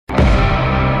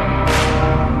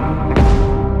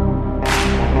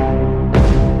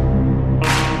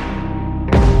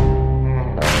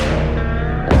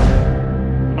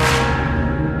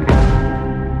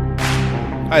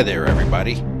Hi there,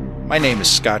 everybody. My name is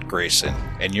Scott Grayson,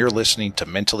 and you're listening to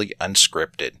Mentally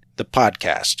Unscripted, the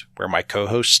podcast where my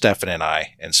co-host Stefan and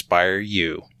I inspire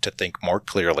you to think more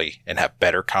clearly and have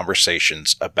better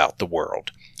conversations about the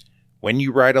world. When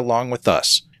you ride along with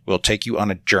us, we'll take you on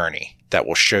a journey that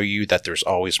will show you that there's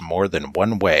always more than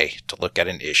one way to look at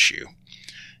an issue.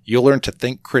 You'll learn to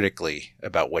think critically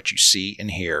about what you see and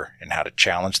hear and how to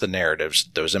challenge the narratives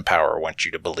those in power want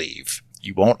you to believe.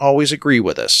 You won't always agree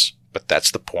with us, but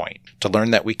that's the point, to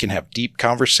learn that we can have deep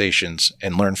conversations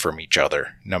and learn from each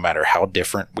other, no matter how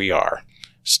different we are.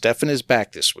 Stefan is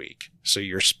back this week, so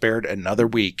you're spared another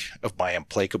week of my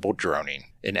implacable droning.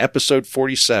 In episode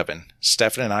 47,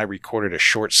 Stefan and I recorded a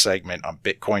short segment on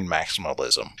Bitcoin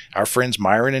maximalism. Our friends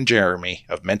Myron and Jeremy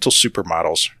of Mental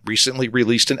Supermodels recently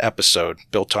released an episode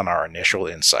built on our initial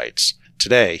insights.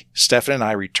 Today, Stefan and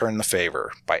I return the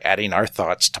favor by adding our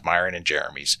thoughts to Myron and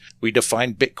Jeremy's. We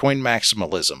define Bitcoin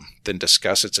maximalism, then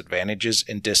discuss its advantages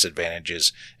and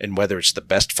disadvantages and whether it's the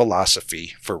best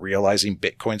philosophy for realizing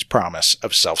Bitcoin's promise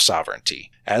of self-sovereignty.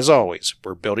 As always,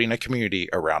 we're building a community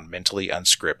around Mentally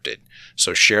Unscripted,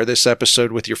 so share this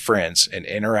episode with your friends and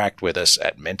interact with us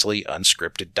at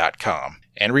mentallyunscripted.com.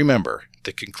 And remember,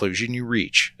 the conclusion you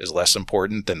reach is less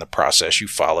important than the process you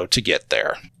follow to get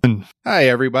there. Hi,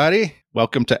 everybody.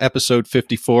 Welcome to episode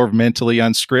 54 of Mentally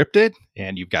Unscripted.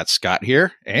 And you've got Scott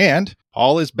here, and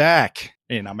Paul is back.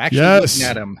 And I'm actually looking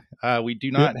at him. We do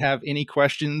not have any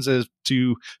questions as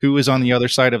to who is on the other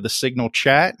side of the Signal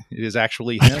chat. It is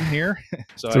actually him here.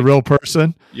 So it's a real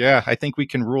person. Yeah, I think we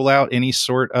can rule out any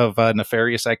sort of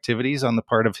nefarious activities on the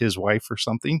part of his wife or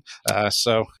something.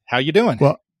 So how you doing?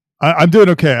 Well, I'm doing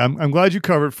okay. I'm glad you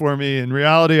covered for me. In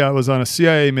reality, I was on a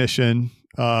CIA mission.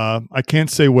 I can't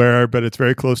say where, but it's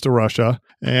very close to Russia.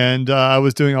 And I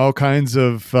was doing all kinds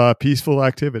of peaceful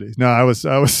activities. No, I was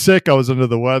sick. I was under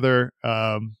the weather.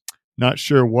 Not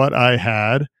sure what I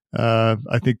had.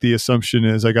 I think the assumption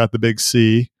is I got the big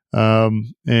C.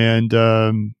 And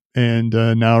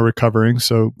now recovering.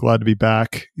 So glad to be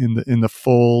back in the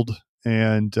fold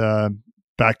and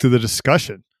back to the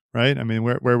discussion. Right? I mean,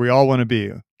 where we all want to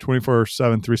be, 24/7,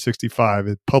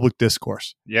 365, public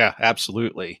discourse. Yeah,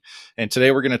 absolutely. And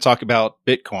today we're going to talk about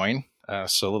Bitcoin.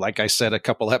 So like I said a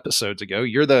couple episodes ago,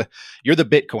 you're the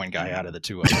Bitcoin guy out of the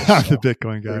two of us. I'm the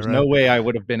Bitcoin guy, There's right? no way I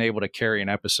would have been able to carry an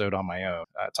episode on my own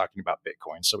talking about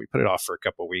Bitcoin. So we put it off for a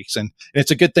couple of weeks. And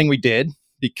it's a good thing we did,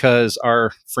 because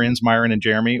our friends Myron and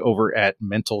Jeremy over at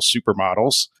Mental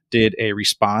Supermodels did a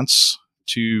response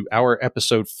to our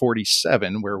episode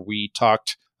 47, where we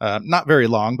talked not very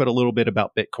long, but a little bit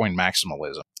about Bitcoin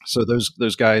maximalism. So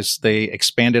those guys, they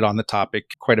expanded on the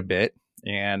topic quite a bit.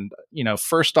 And,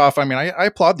 first off, I mean, I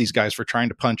applaud these guys for trying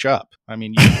to punch up. I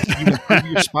mean, you improve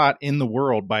your spot in the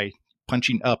world by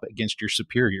punching up against your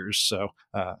superiors. So,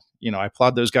 I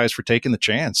applaud those guys for taking the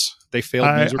chance. They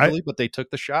failed miserably, but they took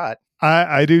the shot.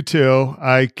 I do too.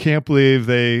 I can't believe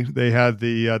they had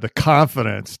the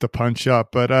confidence to punch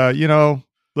up. But,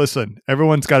 listen,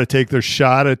 everyone's got to take their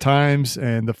shot at times.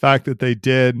 And the fact that they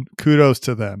did, kudos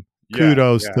to them.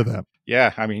 Kudos to them.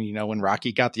 Yeah. I mean, when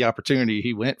Rocky got the opportunity,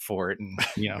 he went for it, and,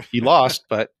 he lost,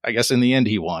 but I guess in the end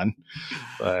he won.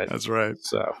 But that's right.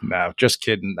 So no, just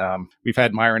kidding. We've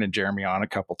had Myron and Jeremy on a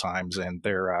couple times, and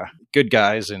they're good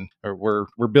guys, and we're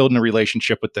building a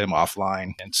relationship with them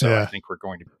offline. And so I think we're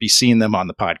going to be seeing them on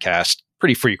the podcast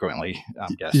pretty frequently,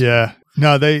 I'm guessing. Yeah.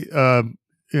 No, they,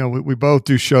 we both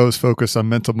do shows focused on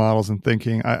mental models and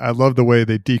thinking. I love the way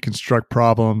they deconstruct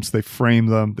problems. They frame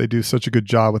them. They do such a good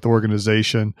job with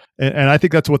organization. And I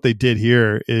think that's what they did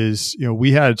here is,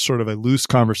 we had sort of a loose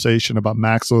conversation about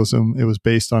maximalism. It was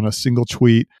based on a single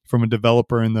tweet from a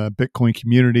developer in the Bitcoin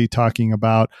community talking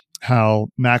about how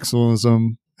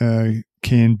maximalism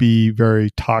can be very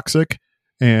toxic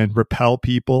and repel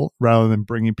people rather than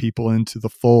bringing people into the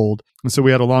fold. And so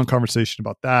we had a long conversation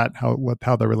about that, how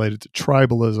that related to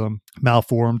tribalism,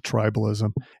 malformed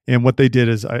tribalism. And what they did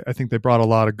is I think they brought a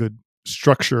lot of good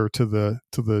structure to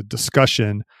the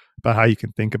discussion about how you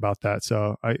can think about that.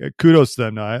 So kudos to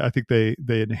them. I think they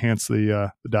enhance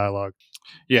the dialogue.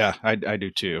 Yeah, I do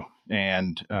too.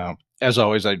 And as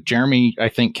always, Jeremy, I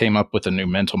think, came up with a new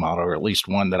mental model, or at least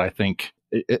one that I think,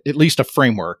 at least a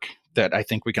framework that I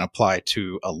think we can apply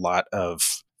to a lot of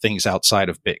things outside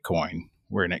of Bitcoin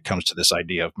when it comes to this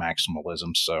idea of maximalism.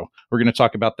 So we're going to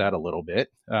talk about that a little bit.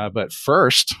 But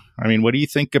first, I mean, what do you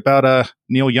think about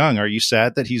Neil Young? Are you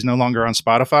sad that he's no longer on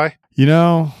Spotify?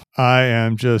 I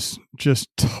am just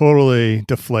totally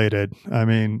deflated. I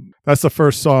mean, that's the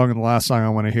first song and the last song I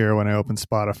want to hear when I open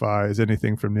Spotify is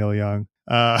anything from Neil Young.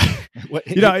 What,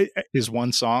 his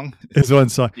one song? His one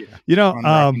song. Yeah.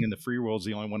 Rapping in the Free World's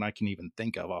the only one I can even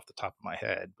think of off the top of my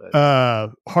head.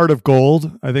 But Heart of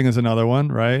Gold, I think, is another one,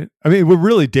 right? I mean, we're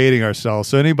really dating ourselves.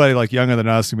 So anybody like younger than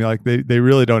us can be like, they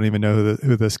really don't even know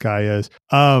who this guy is.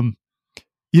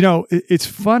 It's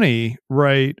funny,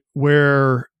 right?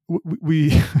 Where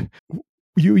we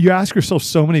you ask yourself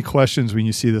so many questions when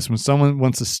you see this, when someone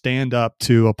wants to stand up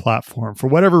to a platform for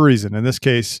whatever reason, in this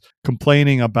case,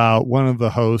 complaining about one of the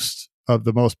hosts of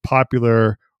the most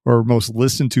popular or most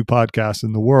listened to podcast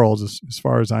in the world, as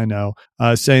far as I know,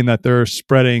 saying that they're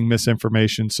spreading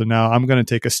misinformation. So now I'm going to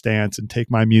take a stance and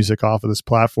take my music off of this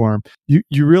platform.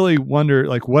 You really wonder,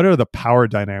 like, what are the power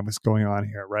dynamics going on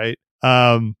here, right?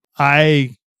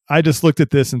 I just looked at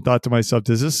this and thought to myself,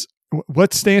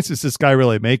 what stance is this guy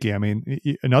really making? I mean,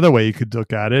 another way you could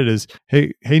look at it is,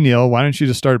 hey, Neil, why don't you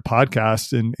just start a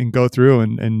podcast and go through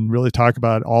and really talk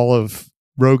about all of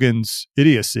Rogan's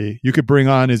idiocy? You could bring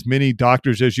on as many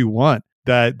doctors as you want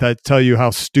that tell you how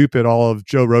stupid all of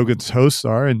Joe Rogan's hosts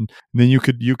are, and then you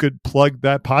could plug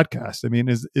that podcast. I mean,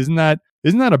 isn't that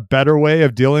a better way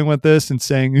of dealing with this and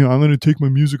saying, I'm going to take my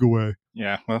music away?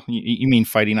 Yeah, well, you mean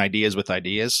fighting ideas with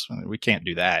ideas? We can't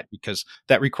do that because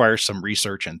that requires some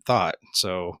research and thought.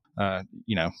 So,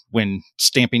 when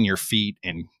stamping your feet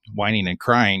and whining and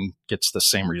crying gets the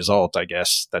same result, I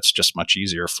guess that's just much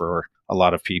easier for a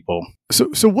lot of people.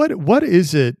 So what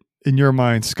is it in your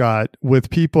mind, Scott, with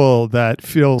people that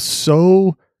feel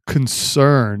so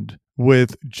concerned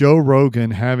with Joe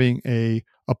Rogan having a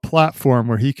platform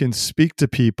where he can speak to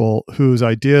people whose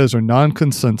ideas are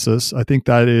non-consensus? I think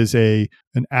that is an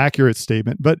accurate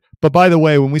statement. But by the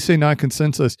way, when we say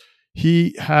non-consensus,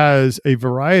 he has a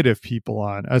variety of people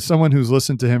on. As someone who's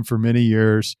listened to him for many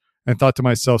years and thought to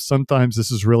myself, sometimes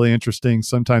this is really interesting,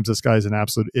 sometimes this guy's an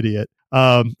absolute idiot.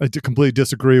 I completely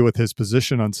disagree with his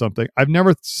position on something. I've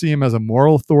never seen him as a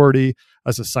moral authority,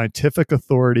 as a scientific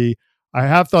authority. I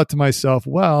have thought to myself,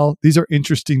 well, these are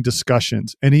interesting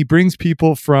discussions. And he brings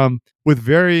people with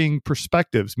varying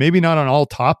perspectives, maybe not on all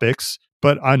topics,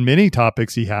 but on many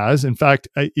topics he has. In fact,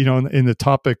 in the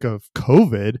topic of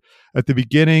COVID, at the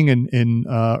beginning and in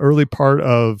early part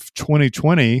of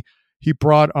 2020, he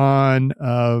brought on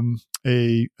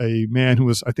a man who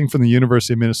was, I think, from the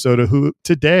University of Minnesota, who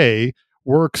today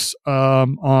works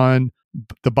on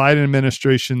the Biden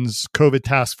administration's COVID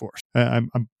task force. I'm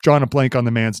drawing a blank on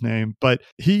the man's name, but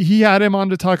he had him on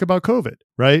to talk about COVID,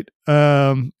 right?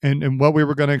 And what we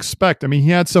were going to expect. I mean,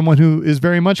 he had someone who is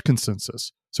very much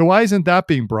consensus. So why isn't that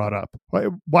being brought up?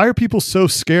 Why are people so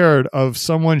scared of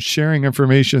someone sharing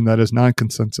information that is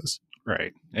non-consensus?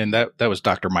 Right. And that was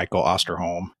Dr. Michael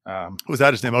Osterholm. Was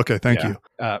that his name? Okay, thank you.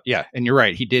 Yeah. And you're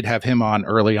right. He did have him on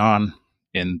early on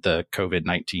in the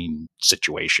COVID-19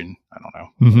 situation. I don't know,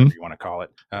 whatever you want to call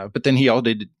it. But then he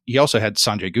also had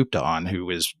Sanjay Gupta on, who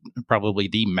is probably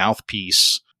the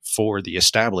mouthpiece for the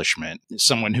establishment,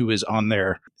 someone who is on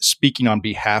there speaking on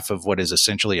behalf of what is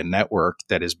essentially a network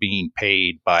that is being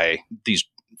paid by these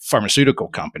pharmaceutical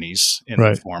companies in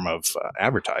the form of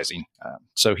advertising.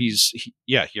 So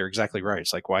you're exactly right.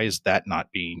 It's like, why is that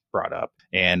not being brought up?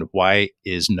 And why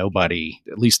is nobody,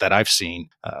 at least that I've seen,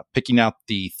 picking out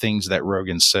the things that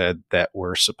Rogan said that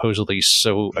were supposedly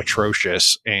so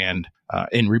atrocious and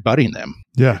rebutting them?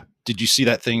 Yeah. Did you see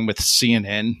that thing with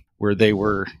CNN where they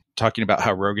were talking about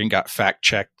how Rogan got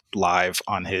fact-checked live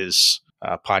on his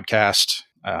podcast?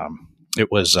 It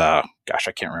was, I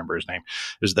can't remember his name.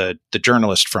 It was the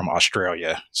journalist from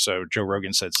Australia. So Joe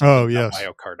Rogan said something about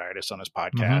myocarditis on his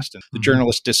podcast, and the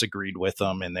journalist disagreed with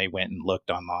him, and they went and looked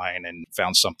online and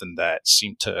found something that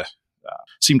seemed to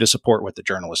support what the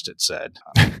journalist had said.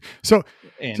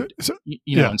 And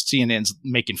CNN's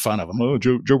making fun of him. Oh,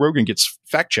 Joe Rogan gets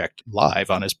fact-checked live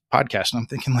on his podcast. And I'm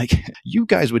thinking, like, you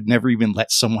guys would never even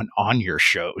let someone on your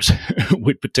shows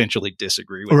would potentially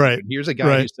disagree with you. And here's a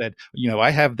guy who said,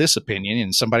 I have this opinion.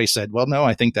 And somebody said, well, no,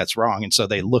 I think that's wrong. And so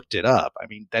they looked it up. I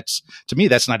mean, to me,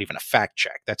 that's not even a fact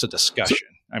check. That's a discussion.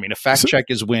 A fact check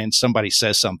is when somebody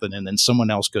says something and then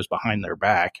someone else goes behind their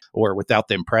back or without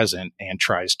them present and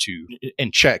tries to,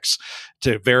 and checks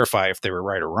to verify if they were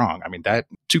right or wrong. I mean, that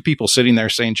two people sitting there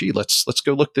saying, gee, let's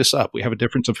go look this up. We have a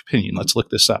difference of opinion. Let's look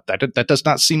this up. That does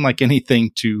not seem like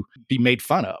anything to be made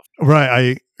fun of. Right.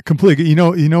 I completely, you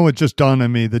know what just dawned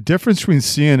on me, the difference between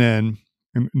CNN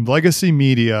and legacy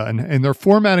media and their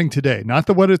formatting today, not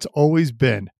what it's always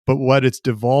been, but what it's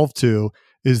devolved to,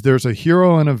 is there's a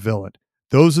hero and a villain.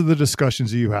 Those are the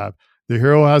discussions that you have. The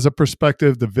hero has a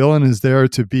perspective. The villain is there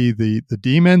to be the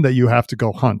demon that you have to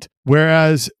go hunt.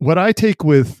 Whereas what I take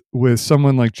with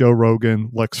someone like Joe Rogan,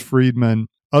 Lex Friedman,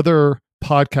 other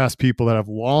podcast people that have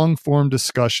long form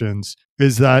discussions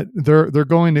is that they're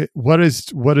going to what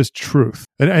is truth,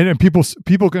 and people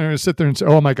are going to sit there and say,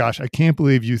 oh my gosh, I can't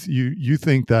believe you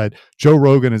think that Joe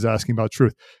Rogan is asking about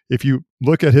truth. If you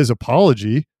look at his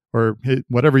apology, or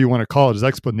whatever you want to call it, his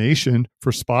explanation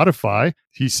for Spotify,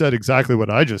 he said exactly what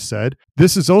I just said.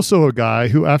 This is also a guy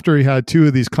who, after he had two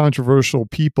of these controversial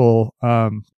people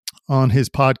on his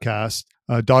podcast,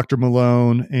 Dr.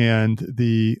 Malone and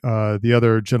the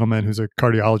other gentleman who's a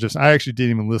cardiologist. I actually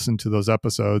didn't even listen to those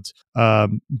episodes,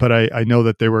 but I know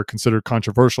that they were considered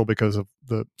controversial because of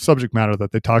the subject matter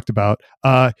that they talked about.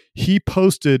 He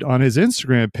posted on his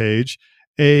Instagram page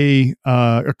a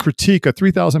critique, a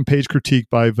 3,000-page critique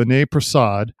by Vinay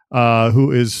Prasad,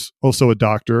 who is also a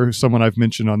doctor, who's someone I've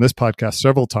mentioned on this podcast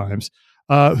several times,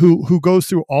 who goes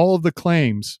through all of the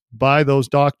claims by those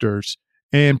doctors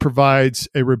and provides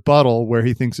a rebuttal where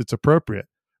he thinks it's appropriate,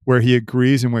 where he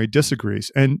agrees and where he disagrees.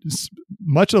 And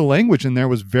much of the language in there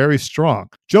was very strong.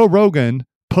 Joe Rogan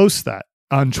posts that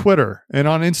on Twitter and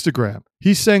on Instagram.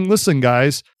 He's saying, listen,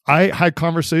 guys, I had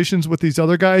conversations with these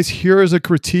other guys. Here is a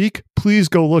critique. Please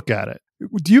go look at it.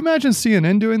 Do you imagine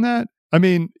CNN doing that? I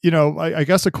mean, I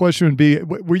guess the question would be,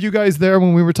 were you guys there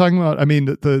when we were talking about,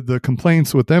 the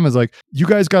complaints with them is like, you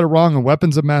guys got it wrong on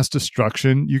weapons of mass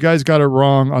destruction. You guys got it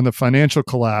wrong on the financial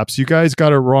collapse. You guys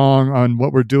got it wrong on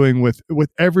what we're doing with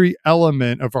every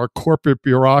element of our corporate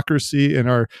bureaucracy and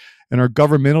our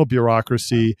governmental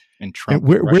bureaucracy. And Trump,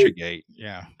 Russiagate.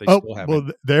 Yeah. They still have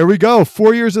it. There we go.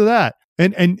 4 years of that.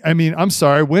 And I mean, I'm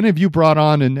sorry, when have you brought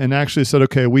on and actually said,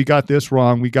 okay, we got this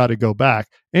wrong, we got to go back?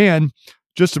 And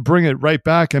just to bring it right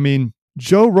back, I mean,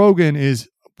 Joe Rogan is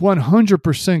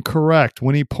 100% correct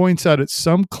when he points out at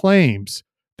some claims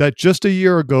that just a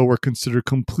year ago were considered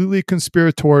completely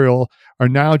conspiratorial are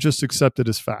now just accepted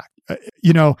as fact.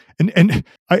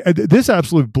 This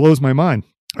absolutely blows my mind.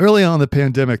 Early on in the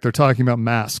pandemic, they're talking about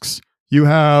masks. You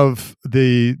have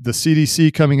the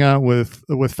CDC coming out with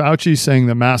Fauci saying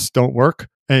the masks don't work,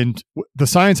 and the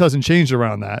science hasn't changed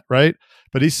around that, right?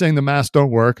 But he's saying the masks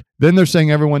don't work. Then they're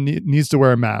saying everyone needs to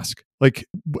wear a mask. Like,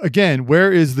 again,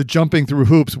 where is the jumping through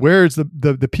hoops? Where is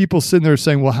the people sitting there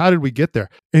saying, well, how did we get there?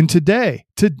 And today,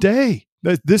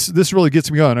 this really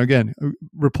gets me on. Again,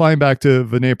 replying back to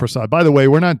Vinay Prasad. By the way,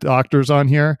 we're not doctors on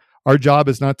here. Our job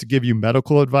is not to give you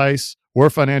medical advice or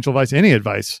financial advice, any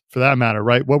advice for that matter,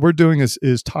 right? What we're doing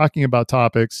is talking about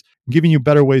topics, giving you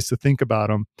better ways to think about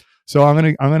them. So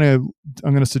I'm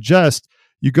gonna suggest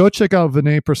you go check out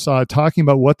Vinay Prasad talking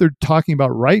about what they're talking about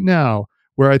right now,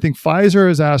 where I think Pfizer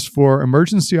has asked for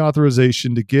emergency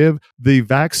authorization to give the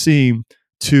vaccine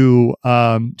to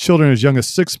children as young as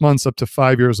 6 months up to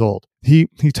 5 years old. He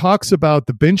talks about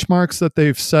the benchmarks that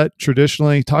they've set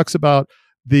traditionally. He talks about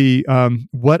the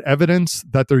what evidence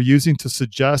that they're using to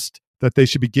suggest that they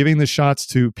should be giving the shots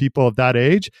to people of that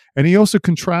age. And he also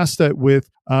contrasts that with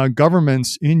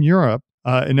governments in Europe,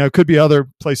 and now it could be other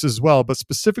places as well, but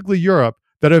specifically Europe,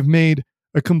 that have made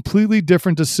a completely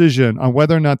different decision on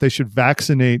whether or not they should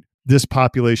vaccinate this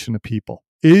population of people.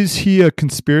 Is he a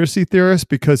conspiracy theorist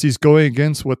because he's going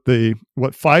against what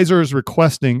Pfizer is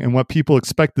requesting and what people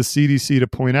expect the CDC to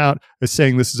point out as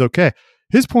saying this is okay?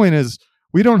 His point is,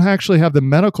 we don't actually have the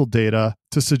medical data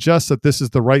to suggest that this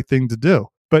is the right thing to do.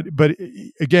 But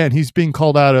again, he's being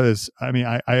called out as,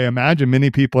 I imagine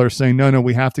many people are saying, no,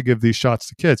 we have to give these shots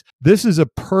to kids. This is a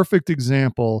perfect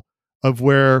example of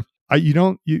where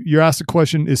you're asked the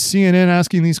question, is CNN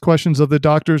asking these questions of the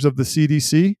doctors of the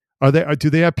CDC? Do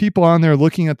they have people on there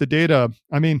looking at the data?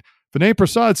 I mean, Vinay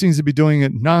Prasad seems to be doing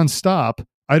it nonstop.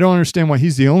 I don't understand why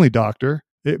he's the only doctor.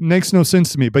 It makes no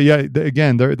sense to me. But yeah,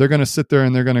 again, they're going to sit there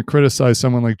and they're going to criticize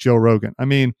someone like Joe Rogan. I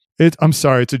mean, I'm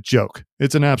sorry, it's a joke.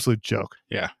 It's an absolute joke.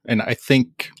 Yeah, and I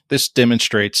think this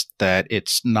demonstrates that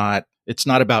it's not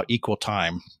about equal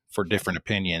time for different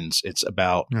opinions. It's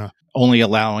about only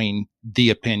allowing the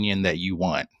opinion that you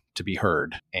want to be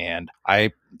heard. And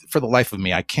for the life of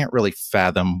me, I can't really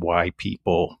fathom why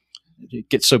people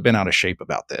get so bent out of shape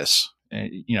about this.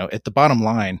 At the bottom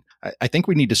line, I think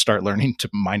we need to start learning to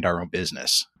mind our own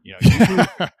business.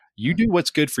 You do what's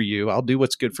good for you. I'll do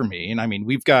what's good for me. And I mean,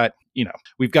 we've got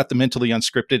the mentally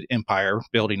unscripted empire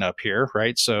building up here,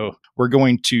 right? So we're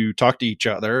going to talk to each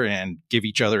other and give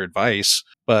each other advice,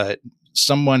 but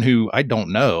someone who I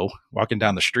don't know walking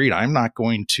down the street, I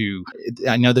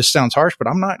know this sounds harsh, but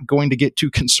I'm not going to get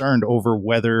too concerned over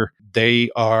whether they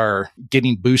are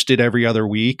getting boosted every other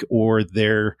week or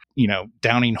they're,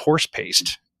 downing horse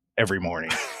paste every morning.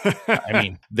 I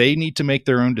mean, they need to make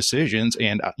their own decisions.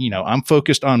 And, I'm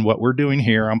focused on what we're doing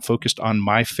here. I'm focused on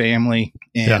my family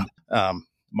and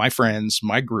my friends,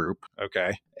 my group.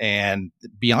 Okay. And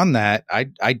beyond that,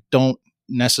 I don't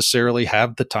necessarily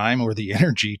have the time or the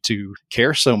energy to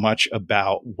care so much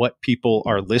about what people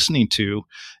are listening to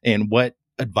and what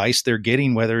advice they're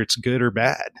getting, whether it's good or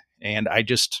bad. And I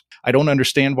don't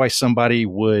understand why somebody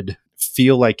would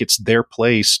feel like it's their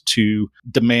place to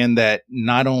demand that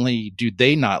not only do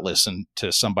they not listen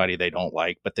to somebody they don't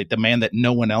like, but they demand that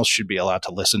no one else should be allowed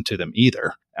to listen to them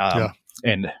either.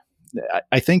 And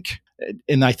I think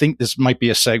this might be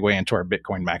a segue into our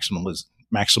Bitcoin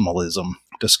maximalism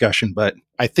discussion, but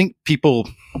I think people,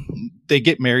 they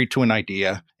get married to an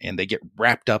idea and they get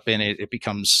wrapped up in it. It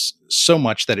becomes so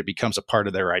much that it becomes a part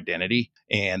of their identity,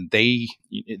 and they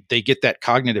get that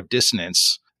cognitive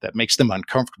dissonance that makes them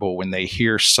uncomfortable when they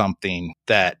hear something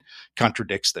that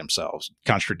contradicts themselves,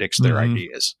 contradicts their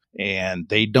ideas, and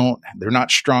they're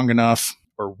not strong enough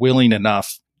or willing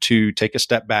enough to take a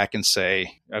step back and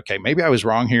say, okay, maybe I was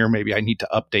wrong here. Maybe I need to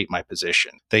update my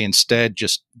position. They instead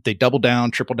they double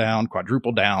down, triple down,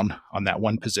 quadruple down on that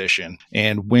one position.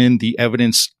 And when the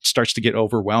evidence starts to get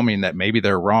overwhelming that maybe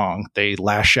they're wrong, they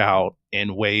lash out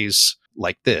in ways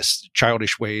like this,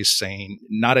 childish ways, saying,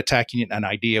 not attacking an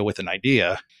idea with an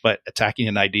idea, but attacking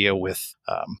an idea with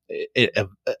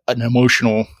an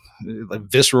emotional,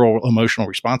 visceral emotional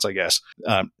response, I guess,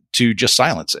 to just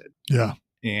silence it. Yeah.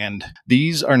 And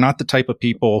these are not the type of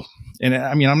people, and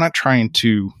I mean, I'm not trying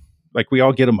to, we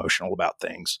all get emotional about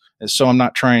things. And so I'm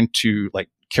not trying to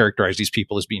characterize these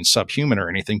people as being subhuman or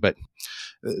anything, but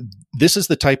this is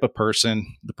the type of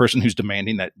person, the person who's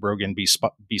demanding that Rogan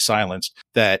be silenced,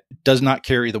 that does not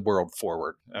carry the world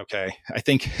forward. Okay. I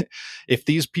think if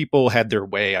these people had their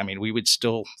way, I mean, we would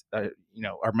still,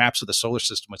 our maps of the solar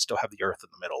system would still have the Earth in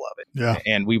the middle of it. Yeah.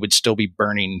 And we would still be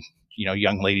burning,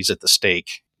 young ladies at the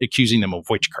stake, accusing them of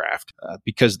witchcraft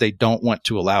because they don't want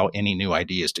to allow any new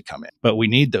ideas to come in. But we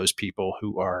need those people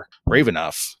who are brave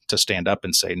enough to stand up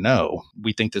and say, no,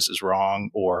 we think this is wrong,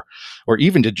 or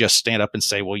even to just stand up and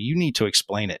say, well, you need to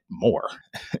explain it more.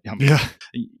 I mean,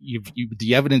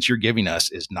 the evidence you're giving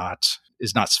us is not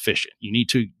sufficient. You need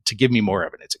to give me more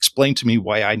evidence. Explain to me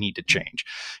why I need to change.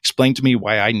 Explain to me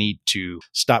why I need to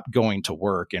stop going to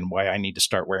work and why I need to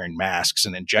start wearing masks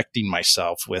and injecting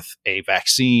myself with a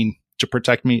vaccine to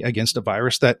protect me against a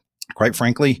virus that, quite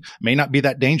frankly, may not be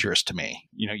that dangerous to me.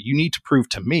 You need to prove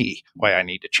to me why I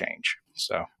need to change.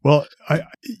 So, well,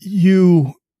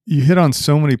 you hit on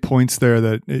so many points there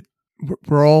that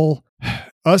we're all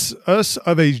us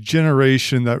of a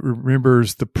generation that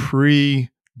remembers the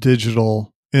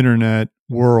pre-digital internet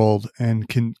world and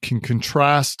can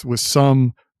contrast with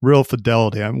some real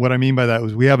fidelity. And what I mean by that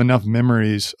was we have enough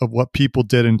memories of what people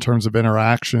did in terms of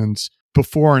interactions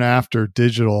before and after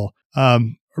digital.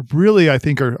 Really, I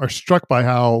think are struck by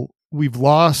how we've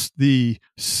lost the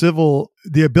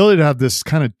ability to have this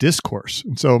kind of discourse.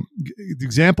 And so the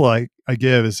example I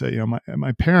give is that,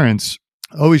 my parents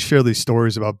always share these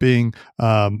stories about being,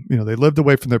 they lived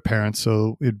away from their parents.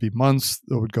 So it'd be months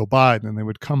that would go by, and then they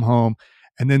would come home,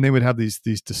 and then they would have these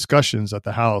discussions at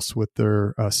the house with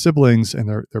their siblings and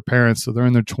their parents. So they're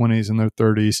in their 20s and their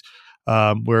 30s,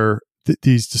 where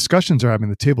these discussions are having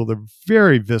at the table. They're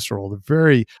very visceral. They're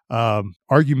very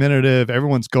argumentative.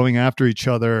 Everyone's going after each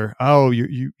other. Oh,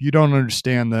 you don't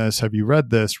understand this. Have you read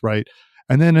this? Right.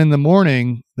 And then in the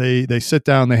morning, they sit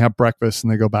down, they have breakfast,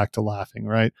 and they go back to laughing.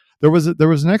 Right. There was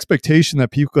an expectation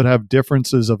that people could have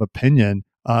differences of opinion,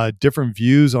 different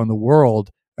views on the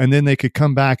world, and then they could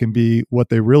come back and be what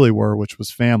they really were, which was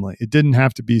family. It didn't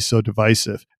have to be so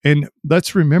divisive. And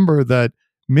let's remember that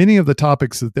many of the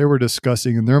topics that they were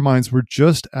discussing in their minds were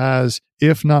just as,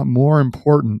 if not more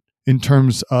important, in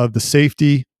terms of the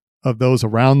safety of those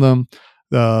around them,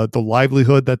 the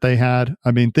livelihood that they had.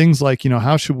 I mean, things like,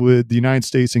 how would the United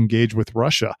States engage with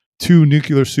Russia, two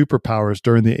nuclear superpowers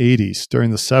during the 80s,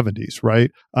 during the 70s,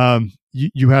 right?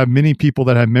 You have many people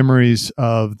that have memories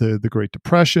of the Great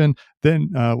Depression, then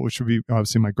which would be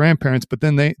obviously my grandparents, but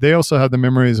then they also have the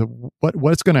memories of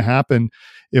what's going to happen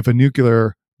if a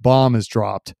nuclear bomb is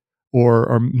dropped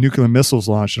or nuclear missiles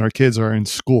launched and our kids are in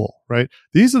school, right?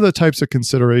 These are the types of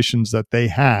considerations that they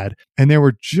had, and they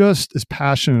were just as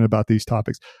passionate about these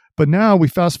topics. But now we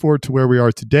fast forward to where we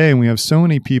are today, and we have so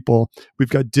many people. We've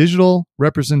got digital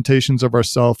representations of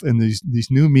ourselves in these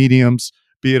new mediums,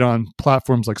 be it on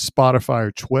platforms like Spotify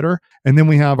or Twitter, and then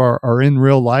we have our in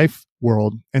real life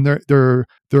world, and they're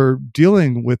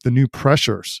dealing with the new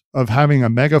pressures of having a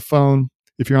megaphone,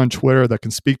 if you're on Twitter, that can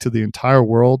speak to the entire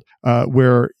world,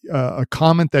 where a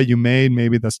comment that you made,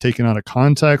 maybe that's taken out of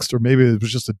context, or maybe it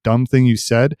was just a dumb thing you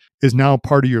said, is now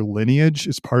part of your lineage,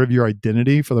 is part of your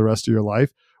identity for the rest of your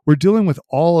life. We're dealing with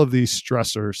all of these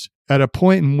stressors at a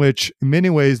point in which, in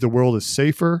many ways, the world is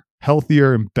safer,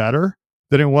 healthier, and better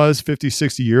than it was 50,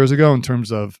 60 years ago in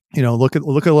terms of, look at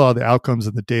a lot of the outcomes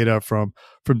of the data from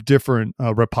different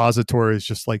repositories,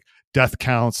 just like death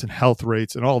counts and health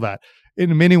rates and all that.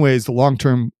 In many ways, the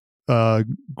long-term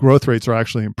growth rates are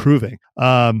actually improving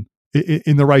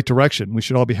in the right direction. We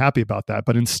should all be happy about that.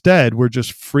 But instead, we're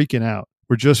just freaking out.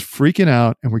 We're just freaking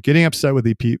out, and we're getting upset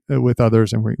with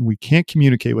others, and we can't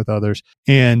communicate with others.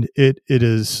 And it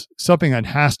is something that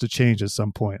has to change at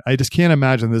some point. I just can't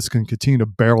imagine this can continue to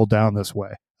barrel down this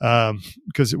way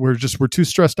because we're too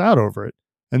stressed out over it.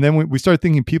 And then we start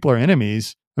thinking people are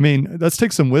enemies. I mean, let's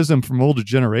take some wisdom from older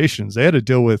generations. They had to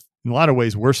deal with, in a lot of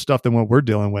ways, worse stuff than what we're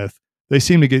dealing with. They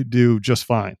seem to do just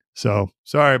fine. So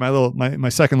sorry, my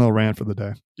second little rant for the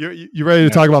day. You ready to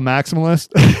talk about maximalist?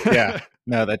 Yeah.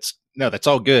 That's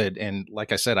all good. And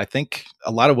like I said, I think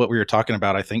a lot of what we were talking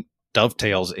about, I think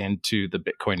dovetails into the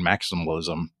Bitcoin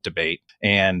maximalism debate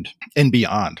and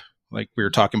beyond. Like we were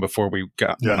talking before we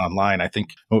went online, I think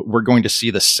we're going to see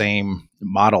the same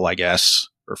model, I guess,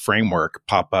 or framework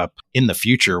pop up in the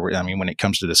future. I mean, when it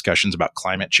comes to discussions about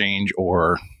climate change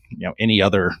or, any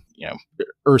other,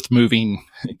 earth moving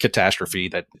catastrophe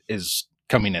that is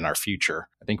coming in our future,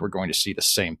 I think we're going to see the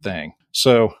same thing.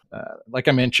 So, like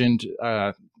I mentioned,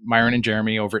 Myron and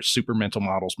Jeremy over at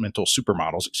Supermodels,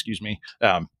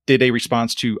 did a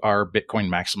response to our Bitcoin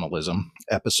maximalism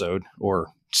episode or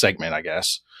segment, I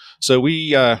guess. So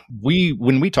when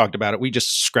we talked about it, we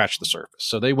just scratched the surface.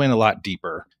 So they went a lot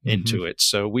deeper into it.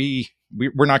 So we're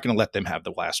not going to let them have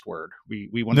the last word.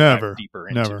 We want to dive deeper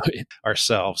into it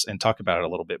ourselves and talk about it a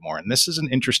little bit more. And this is an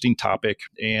interesting topic.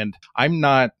 And I'm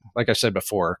not, like I said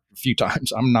before a few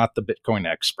times, I'm not the Bitcoin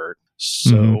expert.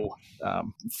 So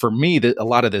for me, a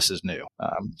lot of this is new.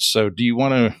 So do you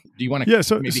want to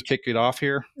maybe kick it off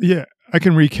here? Yeah, I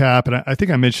can recap, and I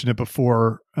think I mentioned it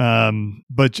before.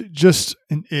 But just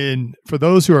for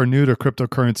those who are new to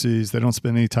cryptocurrencies, they don't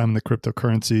spend any time in the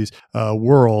cryptocurrencies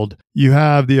world. You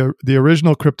have the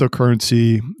original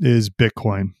cryptocurrency is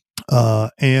Bitcoin,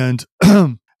 and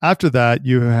after that,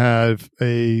 you have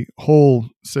a whole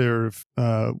sort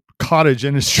of cottage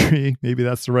industry. Maybe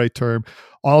that's the right term.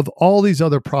 All these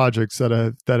other projects that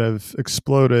have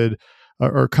exploded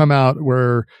or come out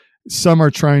where some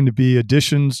are trying to be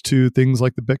additions to things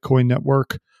like the Bitcoin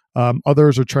network.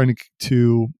 Others are trying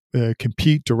to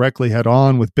compete directly head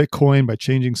on with Bitcoin by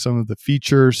changing some of the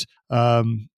features.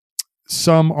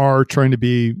 Some are trying to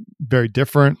be very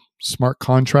different, smart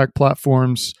contract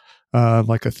platforms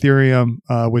like Ethereum,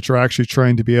 which are actually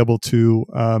trying to be able to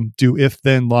do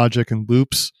if-then logic and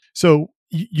loops. So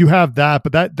you have that,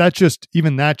 but that just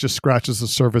scratches the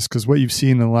surface, because what you've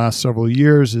seen in the last several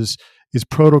years is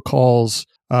protocols,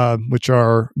 which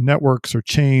are networks or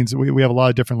chains. We have a lot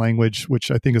of different language,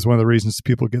 which I think is one of the reasons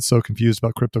people get so confused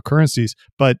about cryptocurrencies.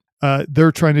 But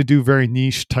they're trying to do very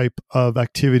niche type of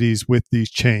activities with these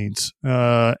chains.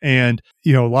 And,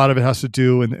 a lot of it has to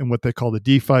do in what they call the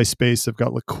DeFi space. They've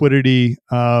got liquidity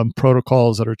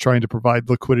protocols that are trying to provide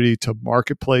liquidity to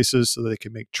marketplaces so that they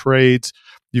can make trades.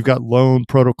 You've got loan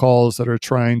protocols that are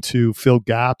trying to fill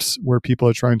gaps where people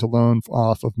are trying to loan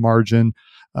off of margin.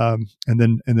 And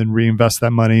then reinvest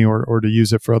that money or to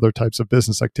use it for other types of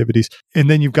business activities. And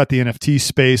then you've got the NFT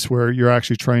space where you're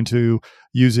actually trying to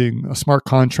using a smart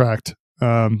contract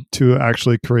to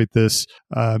actually create this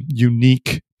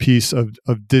unique piece of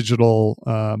digital,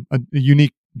 a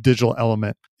unique digital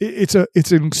element. It's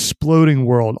an exploding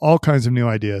world, all kinds of new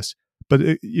ideas. But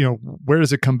where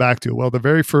does it come back to? Well, the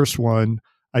very first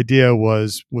idea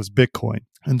was Bitcoin.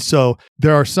 And so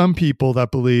there are some people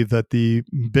that believe that the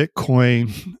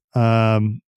Bitcoin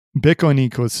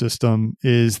ecosystem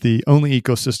is the only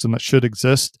ecosystem that should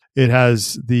exist. It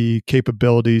has the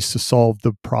capabilities to solve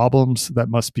the problems that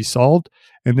must be solved,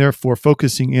 and therefore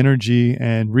focusing energy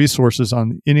and resources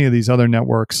on any of these other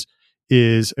networks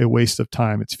is a waste of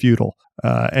time. It's futile.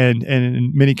 And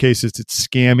in many cases, it's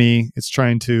scammy. It's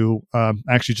trying to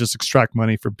actually just extract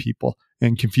money from people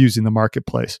and confusing the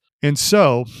marketplace. And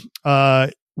so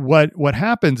what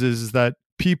happens is that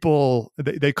people,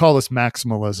 they call this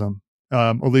maximalism, or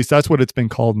at least that's what it's been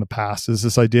called in the past, is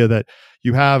this idea that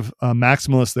you have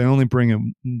maximalists, they only bring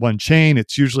in one chain.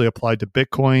 It's usually applied to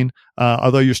Bitcoin,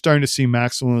 although you're starting to see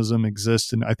maximalism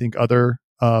exist in, I think, other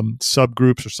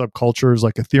subgroups or subcultures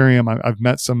like Ethereum. I've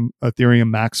met some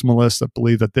Ethereum maximalists that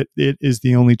believe that it is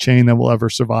the only chain that will ever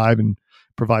survive and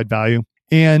provide value.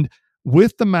 And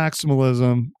with the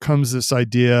maximalism comes this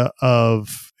idea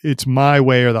of it's my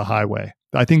way or the highway.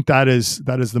 I think that is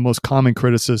the most common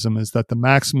criticism, is that the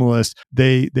maximalists,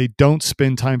 they don't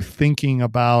spend time thinking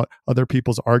about other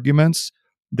people's arguments.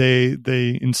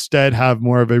 They instead have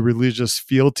more of a religious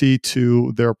fealty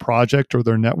to their project or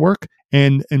their network,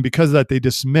 and because of that, they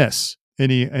dismiss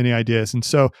any ideas. And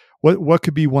so, what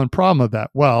could be one problem of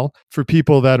that? Well, for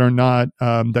people that are not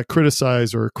that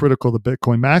criticize or are critical of the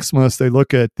Bitcoin maximalists, they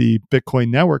look at the Bitcoin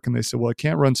network and they say, well, it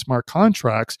can't run smart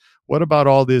contracts. What about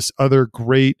all this other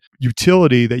great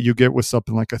utility that you get with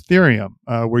something like Ethereum,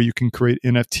 where you can create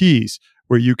NFTs,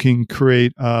 where you can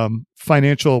create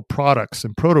financial products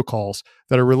and protocols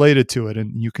that are related to it,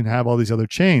 and you can have all these other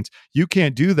chains. You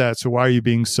can't do that, so why are you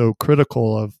being so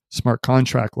critical of smart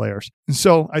contract layers? And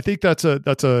so I think that's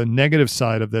a negative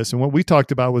side of this. And what we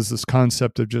talked about was this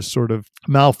concept of just sort of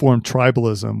malformed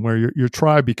tribalism, where your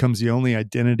tribe becomes the only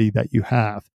identity that you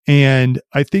have. And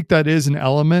I think that is an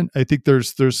element. I think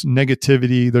there's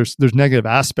negativity, there's negative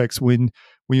aspects when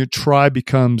your tribe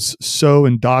becomes so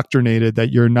indoctrinated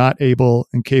that you're not able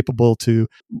and capable to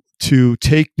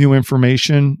take new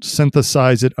information,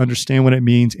 synthesize it, understand what it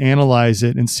means, analyze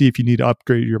it, and see if you need to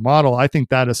upgrade your model. I think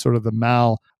that is sort of the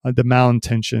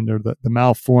malintentioned or the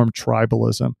malformed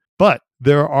tribalism. But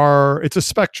it's a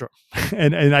spectrum.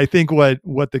 and I think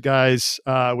what the guys,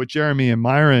 what Jeremy and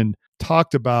Myron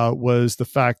talked about was the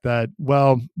fact that,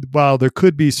 well, while there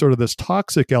could be sort of this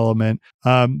toxic element,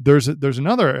 there's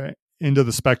another end of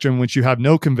the spectrum, which you have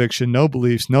no conviction, no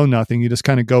beliefs, no nothing. You just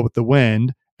kind of go with the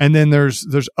wind. And then there's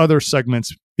other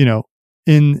segments,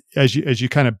 as you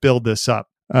kind of build this up.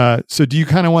 So do you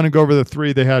kind of want to go over the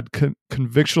three? They had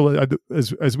convictional,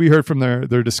 as we heard from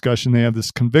their discussion, they have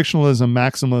this convictionalism,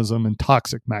 maximalism, and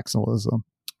toxic maximalism.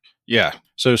 Yeah.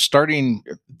 So starting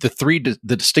the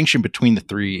distinction between the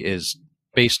three is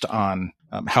based on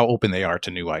how open they are to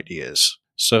new ideas.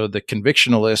 So the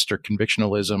convictionalist or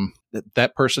convictionalism,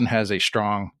 that person has a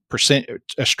strong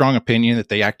opinion that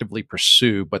they actively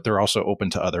pursue, but they're also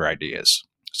open to other ideas.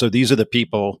 So these are the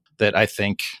people that I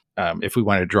think, if we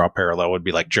wanted to draw a parallel, would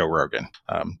be like Joe Rogan.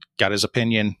 Got his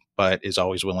opinion, but is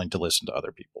always willing to listen to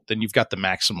other people. Then you've got the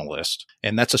maximalist,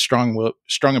 and that's a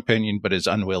strong opinion, but is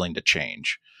unwilling to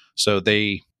change. So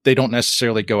they don't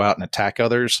necessarily go out and attack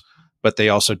others, but they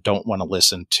also don't want to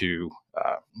listen to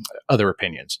other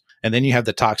opinions. And then you have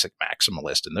the toxic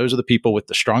maximalist, and those are the people with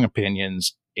the strong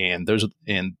opinions, and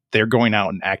they're going out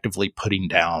and actively putting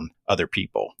down other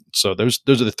people. So those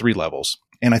are the three levels.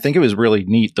 And I think it was really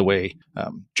neat the way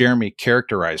Jeremy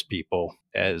characterized people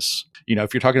as,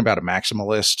 if you're talking about a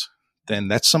maximalist, then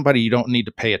that's somebody you don't need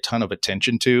to pay a ton of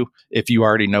attention to if you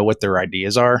already know what their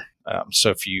ideas are.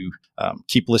 So if you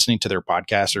keep listening to their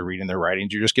podcasts or reading their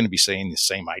writings, you're just going to be saying the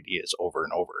same ideas over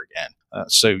and over again.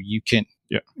 So you can.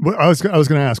 Yeah. Well, I was going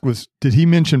to ask, did he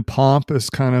mention Pomp as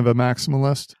kind of a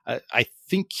maximalist? I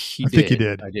think he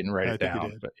did. I didn't write it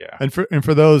down, but yeah. And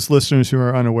for those listeners who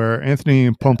are unaware, Anthony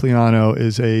Pompliano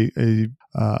is a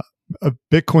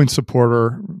Bitcoin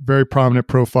supporter, very prominent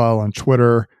profile on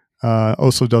Twitter.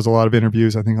 Also does a lot of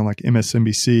interviews, I think, on like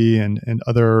MSNBC and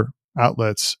other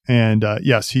outlets. And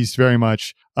yes, he's very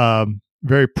much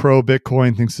very pro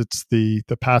Bitcoin, thinks it's the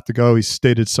path to go. He's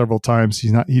stated several times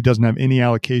he doesn't have any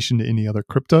allocation to any other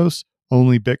cryptos,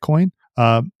 only Bitcoin.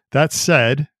 That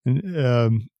said,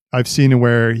 I've seen it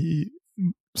where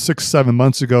 6-7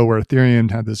 months ago, where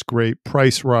Ethereum had this great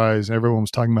price rise, everyone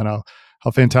was talking about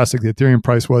how fantastic the Ethereum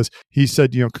price was. He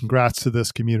said, congrats to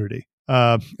this community.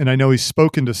 And I know he's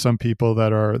spoken to some people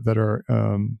that are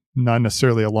not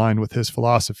necessarily aligned with his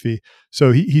philosophy.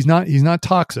 So he's not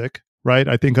toxic, right?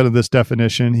 I think under this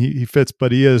definition, he fits,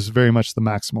 but he is very much the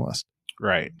maximalist.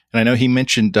 Right. And I know he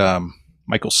mentioned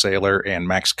Michael Saylor and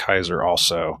Max Kaiser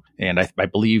also. And I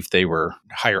believe they were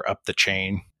higher up the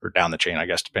chain or down the chain, I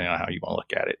guess, depending on how you want to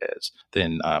look at it as,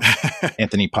 than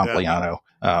Anthony Pompliano.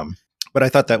 Yeah. But I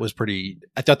thought that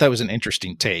was an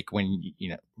interesting take when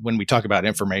we talk about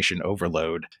information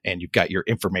overload and you've got your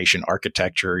information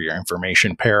architecture, your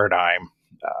information paradigm.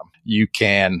 You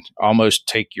can almost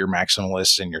take your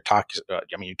maximalists and your toxic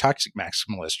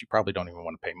maximalists, you probably don't even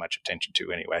want to pay much attention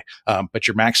to anyway. But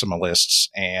your maximalists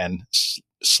and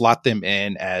slot them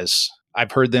in as,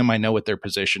 I've heard them, I know what their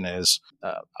position is.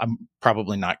 I'm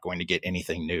probably not going to get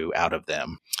anything new out of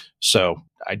them. So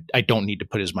I don't need to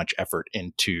put as much effort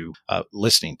into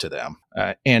listening to them.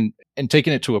 And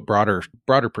taking it to a broader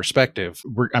perspective,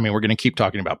 we're going to keep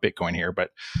talking about Bitcoin here, but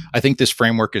I think this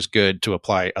framework is good to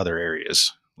apply other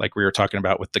areas. Like we were talking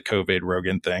about with the COVID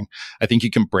Rogan thing, I think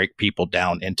you can break people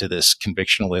down into this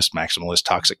convictionalist, maximalist,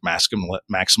 toxic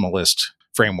maximalist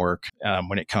framework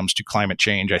when it comes to climate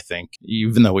change. I think,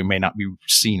 even though we may not be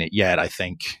seeing it yet,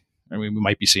 we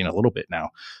might be seeing a little bit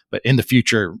now, but in the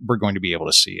future, we're going to be able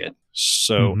to see it.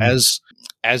 So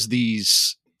as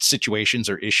these situations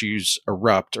or issues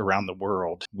erupt around the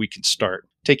world, we can start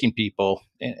taking people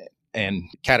and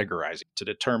categorizing to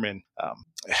determine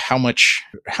how much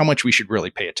we should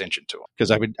really pay attention to them.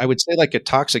 Because I would say like a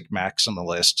toxic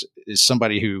maximalist is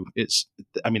somebody who is,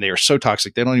 I mean, they are so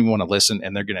toxic they don't even want to listen,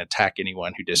 and they're going to attack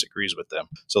anyone who disagrees with them.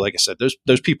 So like I said,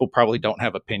 those people probably don't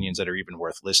have opinions that are even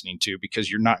worth listening to, because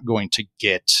you're not going to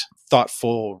get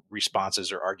thoughtful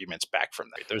responses or arguments back from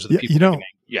them. Those are the people.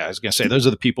 I was going to say those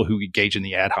are the people who engage in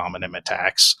the ad hominem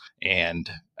attacks and,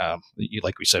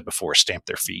 like we said before, stamp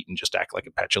their feet and just act like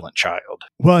a petulant child.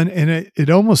 Well, and it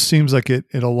almost seems like it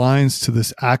aligns to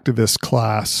this activist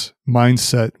class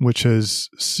mindset, which has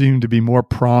seemed to be more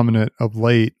prominent of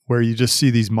late, where you just see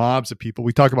these mobs of people.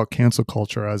 We talk about cancel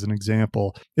culture as an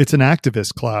example. It's an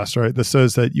activist class, right? That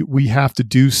says that we have to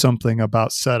do something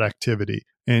about said activity.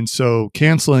 And so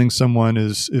canceling someone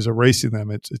is erasing them.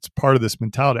 It's part of this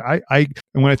mentality. And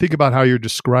when I think about how you're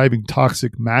describing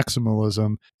toxic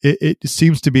maximalism, it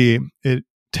seems to be, it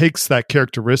takes that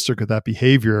characteristic of that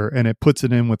behavior and it puts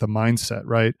it in with a mindset,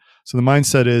 right? So the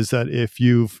mindset is that if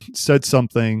you've said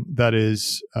something that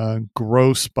is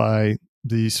gross by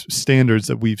these standards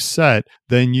that we've set,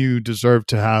 then you deserve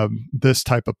to have this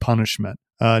type of punishment.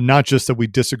 Not just that we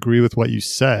disagree with what you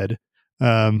said,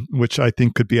 which I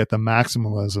think could be at the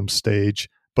maximalism stage,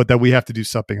 but that we have to do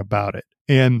something about it.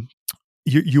 And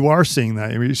you are seeing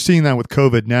that. I mean, you're seeing that with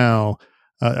COVID now.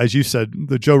 As you said,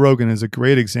 the Joe Rogan is a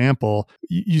great example.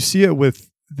 You see it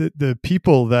with the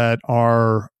people that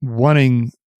are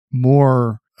wanting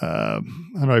more, how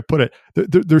do I put it?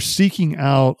 They're seeking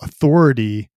out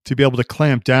authority to be able to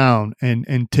clamp down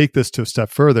and take this to a step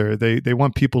further. They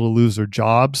want people to lose their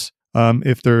jobs.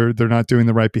 If they're not doing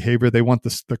the right behavior. They want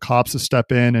the cops to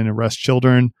step in and arrest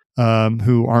children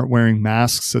who aren't wearing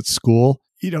masks at school.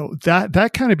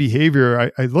 That kind of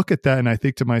behavior, I look at that and I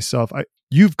think to myself,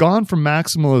 you've gone from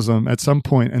maximalism at some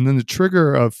point, and then the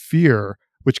trigger of fear,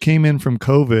 which came in from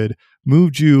COVID,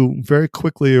 moved you very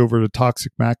quickly over to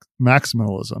toxic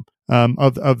maximalism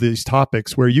of these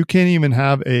topics, where you can't even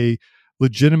have a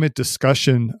legitimate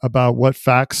discussion about what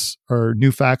facts or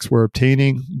new facts we're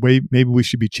obtaining. Maybe we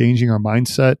should be changing our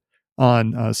mindset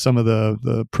on some of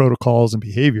the protocols and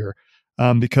behavior,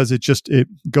 because it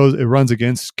runs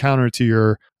against counter to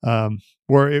your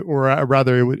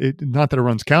rather not that it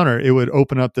runs counter. It would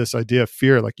open up this idea of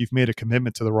fear, like you've made a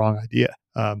commitment to the wrong idea.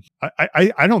 I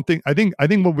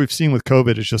think what we've seen with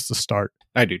COVID is just the start.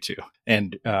 I do too.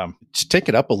 And to take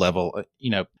it up a level,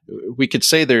 we could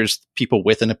say there's people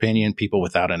with an opinion, people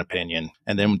without an opinion,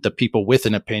 and then the people with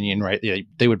an opinion, right?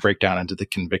 They would break down into the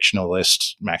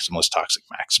convictionalist, maximalist, toxic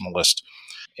maximalist.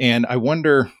 And I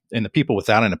wonder, and the people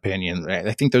without an opinion,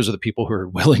 I think those are the people who are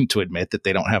willing to admit that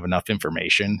they don't have enough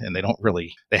information and they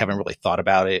haven't really thought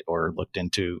about it or looked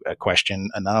into a question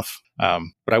enough.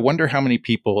 But I wonder how many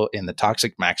people in the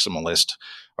toxic maximalist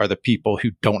are the people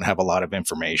who don't have a lot of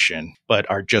information, but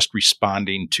are just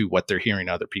responding to what they're hearing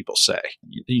other people say.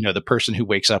 The person who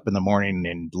wakes up in the morning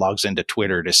and logs into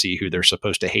Twitter to see who they're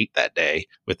supposed to hate that day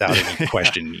without any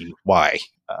questioning why.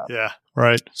 Yeah,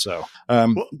 right. So,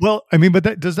 well, I mean,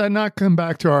 but does that not come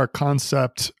back to our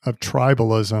concept of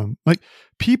tribalism? Like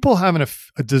people having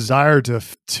a desire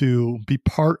to be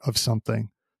part of something,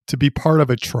 to be part of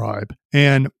a tribe.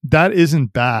 And that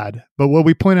isn't bad. But what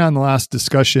we pointed out in the last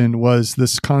discussion was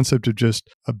this concept of just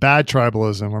a bad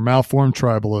tribalism or malformed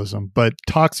tribalism, but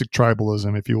toxic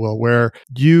tribalism, if you will, where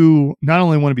you not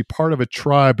only want to be part of a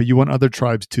tribe, but you want other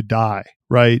tribes to die,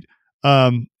 right?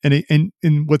 And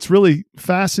what's really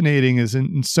fascinating is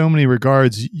in so many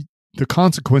regards, the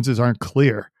consequences aren't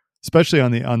clear, especially on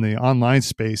the online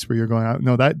space where you're going out.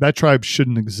 No, that tribe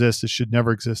shouldn't exist. It should never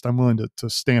exist. I'm willing to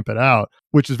stamp it out,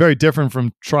 which is very different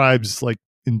from tribes like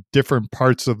in different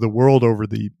parts of the world over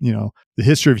the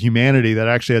history of humanity that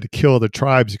actually had to kill other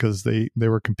tribes because they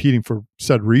were competing for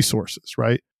said resources,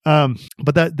 right?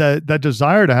 But that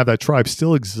desire to have that tribe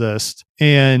still exists,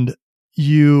 and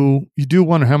you do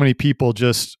wonder how many people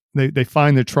just they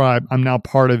find their tribe. I'm now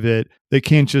part of it. They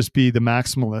can't just be the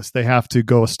maximalist. They have to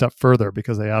go a step further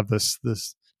because they have this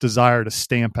desire to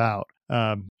stamp out.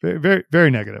 Very, very, very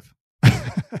negative.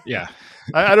 Yeah.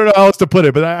 I don't know how else to put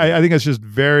it, but I think it's just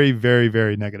very, very,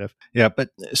 very negative. Yeah. But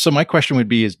so my question would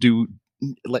be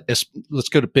let's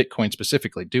go to Bitcoin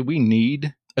specifically. Do we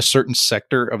need a certain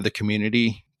sector of the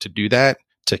community to do that,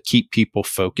 to keep people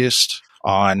focused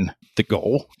on the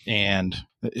goal? And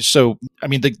so, I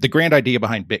mean, the grand idea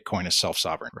behind Bitcoin is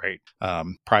self-sovereign, right?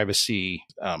 Privacy,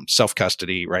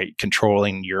 self-custody, right?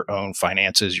 Controlling your own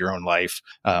finances, your own life.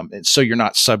 And so you're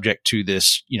not subject to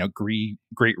this, Great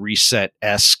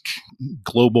Reset-esque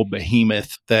global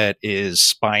behemoth that is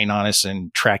spying on us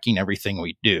and tracking everything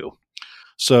we do.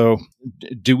 So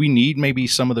do we need maybe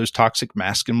some of those toxic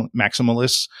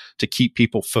maximalists to keep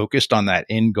people focused on that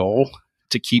end goal,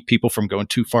 to keep people from going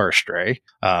too far astray?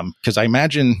 Because I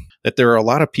imagine that there are a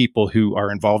lot of people who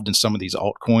are involved in some of these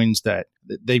altcoins that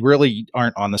they really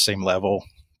aren't on the same level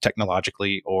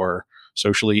technologically or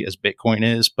socially as Bitcoin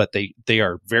is, but they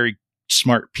are very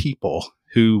smart people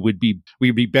who we'd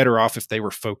be better off if they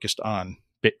were focused on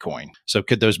Bitcoin. So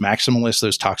could those maximalists,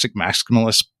 those toxic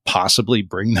maximalists, possibly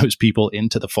bring those people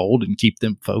into the fold and keep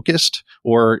them focused?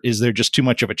 Or is there just too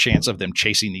much of a chance of them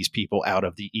chasing these people out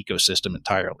of the ecosystem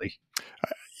entirely?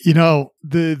 You know,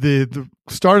 the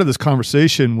start of this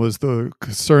conversation was the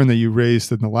concern that you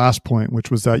raised in the last point,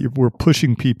 which was that we're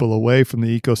pushing people away from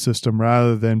the ecosystem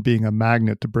rather than being a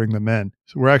magnet to bring them in.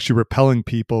 So we're actually repelling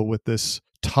people with this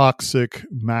toxic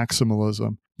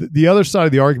maximalism. The other side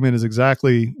of the argument is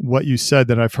exactly what you said,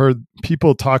 that I've heard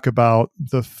people talk about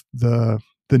the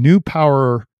new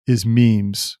power is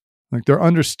memes. Like, they're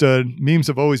understood. Memes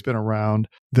have always been around.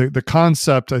 The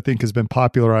concept, I think, has been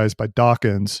popularized by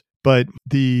Dawkins, but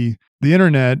the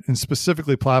internet, and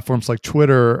specifically platforms like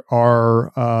Twitter,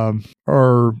 are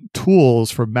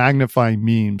tools for magnifying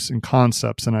memes and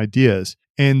concepts and ideas.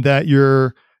 And that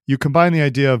you combine the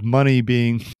idea of money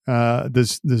being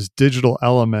this digital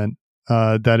element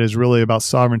that is really about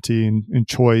sovereignty and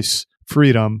choice,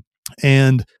 freedom,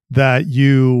 and that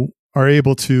you are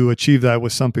able to achieve that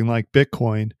with something like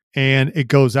Bitcoin. And it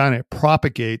goes on, it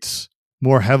propagates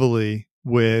more heavily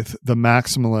with the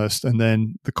maximalist, and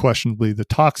then questionably the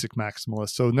toxic maximalist.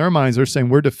 So in their minds, they're saying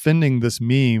we're defending this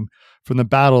meme from the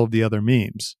battle of the other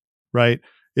memes, right?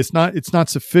 It's not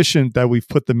sufficient that we've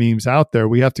put the memes out there.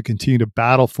 We have to continue to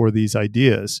battle for these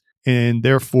ideas. And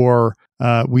therefore,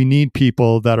 we need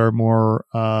people that are more,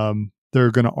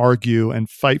 they're going to argue and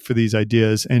fight for these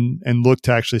ideas and look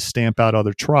to actually stamp out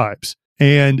other tribes.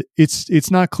 And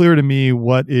it's not clear to me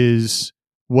what is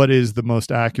the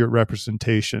most accurate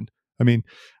representation. I mean,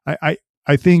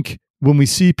 I think when we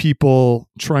see people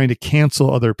trying to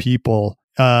cancel other people,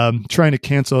 trying to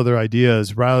cancel other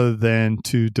ideas rather than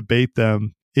to debate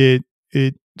them, it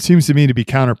seems to me to be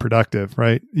counterproductive,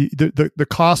 right? The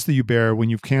cost that you bear when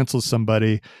you've canceled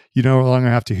somebody, you no longer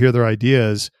have to hear their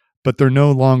ideas, but they're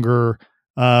no longer,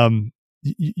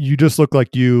 you just look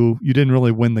like you didn't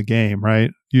really win the game,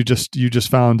 right? You just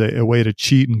found a way to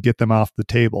cheat and get them off the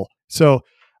table. So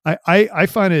I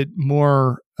find it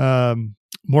more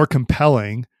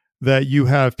compelling that you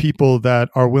have people that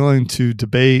are willing to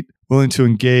debate, willing to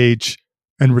engage,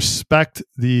 and respect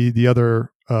the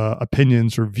other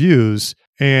opinions or views.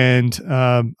 And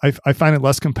I find it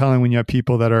less compelling when you have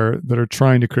people that are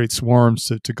trying to create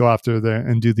swarms to go after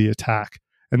and do the attack.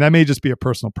 And that may just be a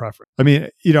personal preference. I mean,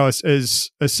 you know,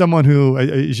 as someone who,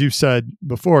 as you've said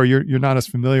before, you're not as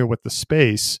familiar with the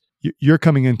space. You're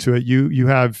coming into it. You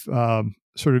have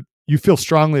you feel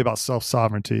strongly about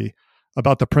self-sovereignty,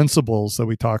 about the principles that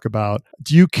we talk about.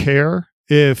 Do you care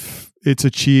if it's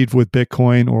achieved with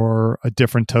Bitcoin or a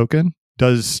different token?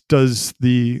 Does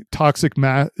the toxic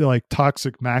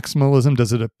maximalism,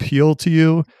 does it appeal to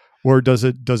you, or does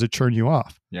it turn you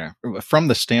off? Yeah, from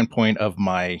the standpoint of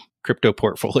my crypto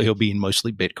portfolio being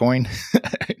mostly Bitcoin,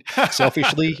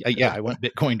 selfishly, I want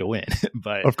Bitcoin to win.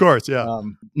 But of course, yeah.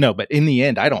 No, but in the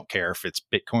end, I don't care if it's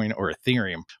Bitcoin or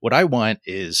Ethereum. What I want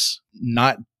is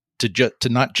not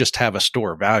just have a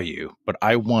store value, but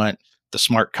I want the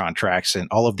smart contracts and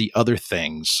all of the other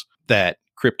things that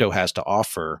crypto has to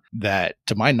offer that,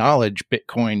 to my knowledge,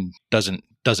 Bitcoin doesn't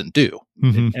do.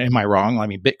 Mm-hmm. Am I wrong? I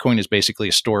mean, Bitcoin is basically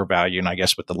a store value, and I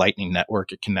guess with the Lightning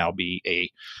Network, it can now be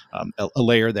a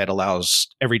layer that allows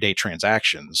everyday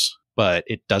transactions, but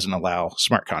it doesn't allow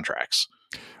smart contracts.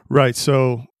 Right.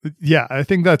 So, yeah, I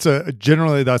think that's a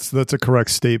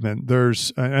correct statement.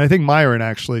 And I think Myron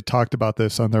actually talked about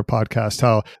this on their podcast,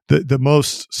 how the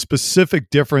most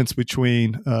specific difference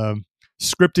between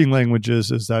scripting languages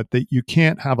is that you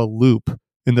can't have a loop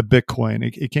in the Bitcoin.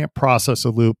 It can't process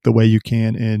a loop the way you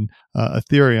can in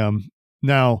Ethereum.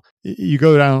 Now, you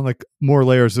go down like more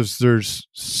layers. There's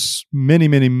many,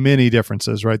 many, many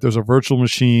differences, right? There's a virtual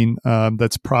machine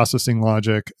that's processing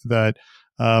logic that,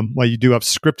 while you do have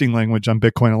scripting language on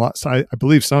Bitcoin a lot, so I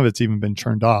believe some of it's even been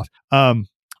turned off.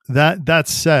 That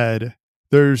said,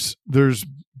 there's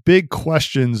big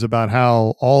questions about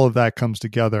how all of that comes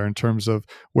together in terms of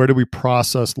where do we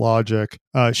process logic?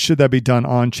 Should that be done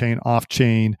on-chain,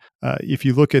 off-chain? If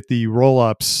you look at the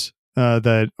roll-ups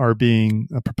that are being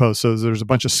proposed, so there's a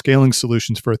bunch of scaling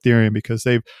solutions for Ethereum, because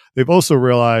they've also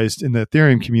realized in the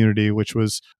Ethereum community, which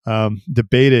was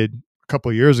debated a couple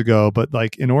of years ago, but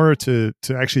like in order to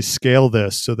actually scale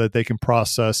this so that they can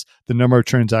process the number of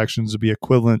transactions to be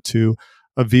equivalent to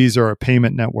a Visa or a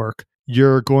payment network,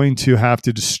 you're going to have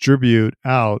to distribute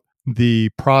out the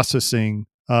processing.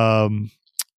 I'll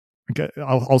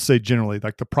say generally,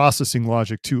 like the processing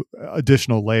logic to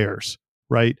additional layers,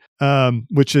 right?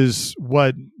 Which is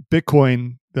what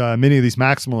Bitcoin, many of these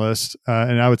maximalists,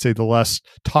 and I would say the less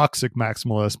toxic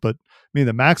maximalists, but the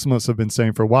maximalists have been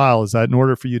saying for a while is that in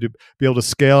order for you to be able to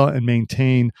scale and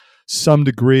maintain some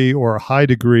degree or a high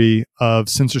degree of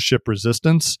censorship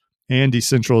resistance and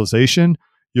decentralization,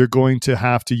 you're going to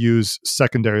have to use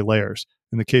secondary layers.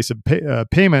 In the case of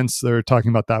payments, they're talking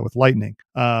about that with Lightning.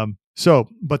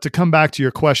 But to come back to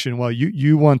your question, well,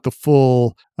 you want the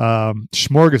full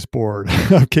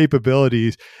smorgasbord of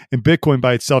capabilities, and Bitcoin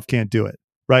by itself can't do it,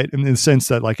 right? In the sense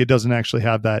that like it doesn't actually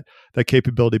have that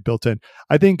capability built in.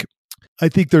 I think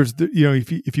there's,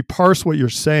 if you parse what you're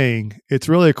saying, it's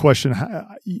really a question.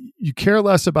 You care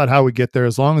less about how we get there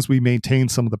as long as we maintain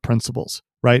some of the principles,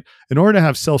 right? In order to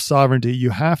have self-sovereignty,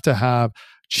 you have to have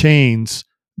chains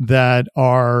that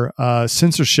are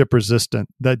censorship resistant,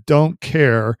 that don't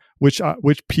care which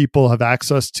people have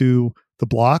access to the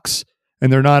blocks,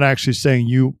 and they're not actually saying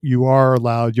you are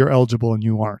allowed, you're eligible, and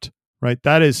you aren't. Right,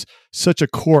 that is such a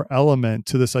core element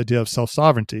to this idea of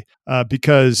self-sovereignty,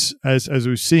 because as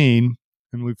we've seen,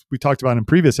 and we talked about in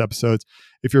previous episodes,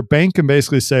 if your bank can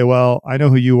basically say, "Well, I know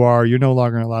who you are. You're no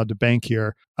longer allowed to bank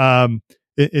here."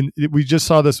 We just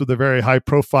saw this with a very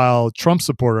high-profile Trump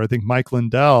supporter. I think Mike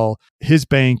Lindell, his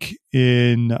bank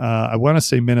in I want to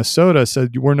say Minnesota,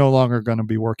 said we're no longer going to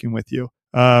be working with you.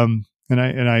 And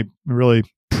I really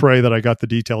pray that I got the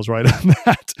details right on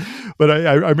that. But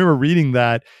I remember reading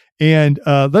that. And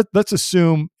let's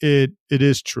assume it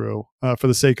is true for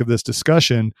the sake of this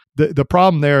discussion. The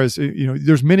problem there is,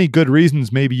 there's many good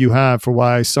reasons maybe you have for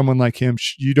why someone like him,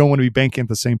 you don't want to be banking at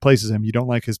the same place as him. You don't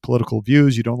like his political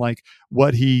views. You don't like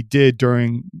what he did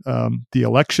during the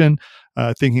election,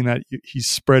 thinking that he's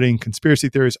spreading conspiracy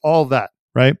theories, all of that,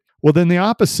 right? Well, then the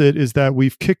opposite is that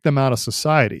we've kicked them out of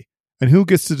society. And who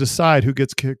gets to decide who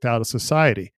gets kicked out of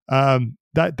society?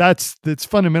 That's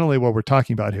fundamentally what we're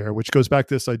talking about here, which goes back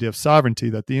to this idea of sovereignty,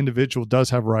 that the individual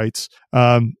does have rights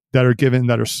that are given,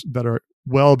 that are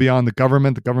well beyond the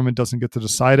government. The government doesn't get to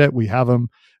decide it. We have them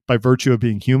by virtue of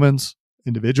being humans,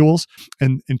 individuals,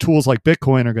 and tools like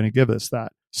Bitcoin are going to give us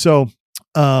that. So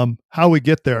how we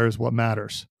get there is what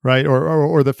matters, right?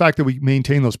 Or the fact that we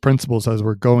maintain those principles as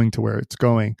we're going to where it's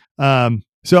going.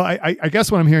 So I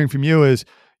guess what I'm hearing from you is,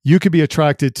 you could be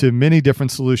attracted to many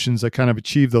different solutions that kind of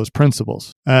achieve those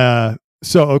principles. So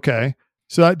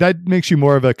that makes you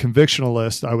more of a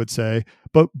convictionalist, I would say.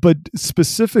 But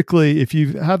specifically, if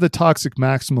you have the toxic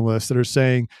maximalists that are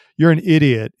saying you're an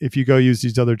idiot if you go use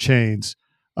these other chains,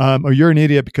 or you're an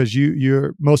idiot because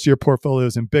you're most of your portfolio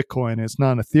is in Bitcoin and it's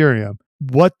not Ethereum,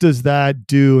 what does that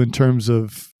do in terms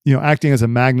of acting as a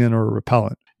magnet or a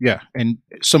repellent? Yeah, and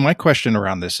so my question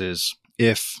around this is,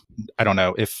 if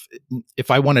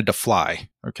I wanted to fly,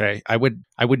 okay, I would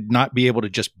not be able to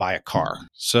just buy a car.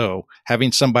 So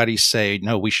having somebody say,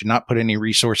 no, we should not put any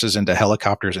resources into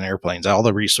helicopters and airplanes. All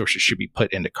the resources should be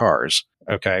put into cars.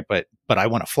 Okay. But I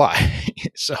want to fly.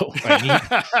 So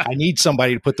I need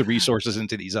somebody to put the resources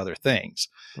into these other things.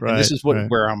 Right. And this is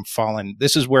where I'm falling.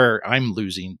 This is where I'm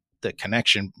losing the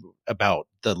connection about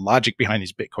the logic behind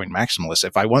these Bitcoin maximalists.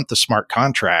 If I want the smart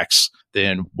contracts,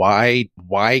 then why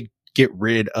get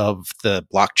rid of the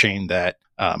blockchain that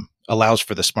allows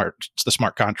for the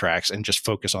smart contracts and just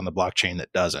focus on the blockchain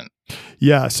that doesn't?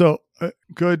 Yeah. So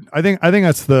good. I think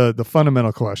that's the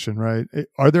fundamental question, right?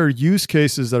 Are there use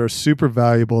cases that are super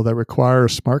valuable that require a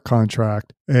smart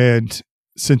contract? And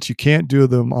since you can't do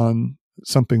them on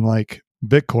something like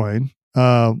Bitcoin,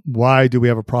 why do we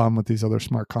have a problem with these other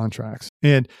smart contracts?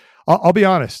 And I'll be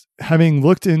honest, having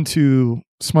looked into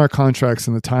smart contracts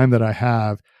in the time that I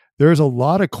have, there's a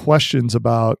lot of questions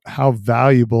about how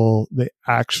valuable they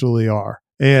actually are.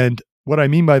 And what I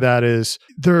mean by that is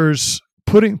there's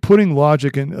putting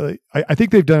logic in. I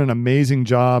think they've done an amazing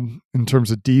job in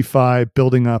terms of DeFi,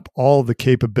 building up all of the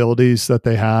capabilities that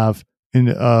they have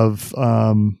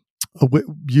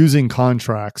using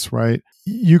contracts, right?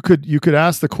 You could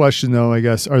ask the question though, I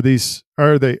guess, are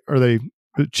they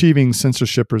achieving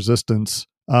censorship resistance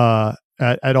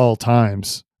at all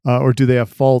times? Or do they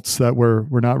have faults that we're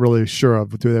not really sure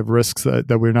of? Do they have risks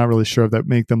that we're not really sure of that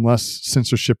make them less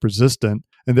censorship resistant?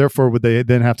 And therefore, would they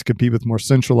then have to compete with more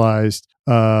centralized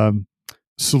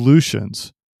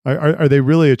solutions? Are they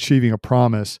really achieving a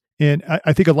promise? And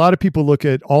I think a lot of people look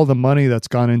at all the money that's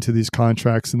gone into these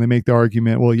contracts and they make the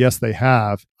argument, well, yes, they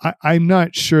have. I'm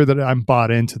not sure that I'm bought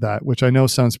into that, which I know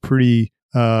sounds pretty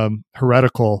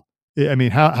heretical. I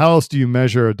mean, how else do you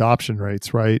measure adoption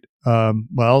rates, right?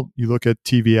 Well, you look at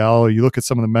TVL, or you look at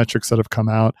some of the metrics that have come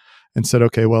out and said,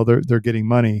 okay, well, they're getting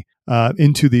money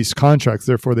into these contracts,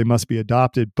 therefore they must be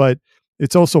adopted. But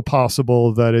it's also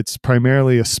possible that it's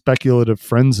primarily a speculative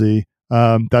frenzy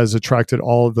that has attracted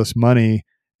all of this money,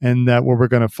 and that what we're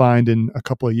going to find in a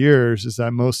couple of years is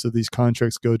that most of these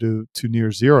contracts go to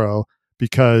near zero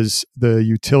because the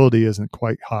utility isn't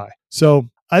quite high. So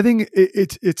I think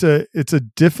it's a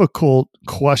difficult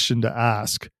question to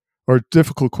ask, or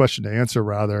difficult question to answer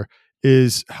rather,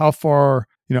 is how far,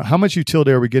 how much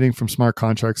utility are we getting from smart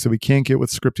contracts that we can't get with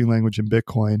scripting language in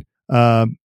Bitcoin?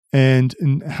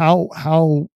 And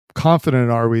how confident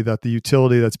are we that the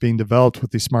utility that's being developed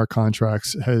with these smart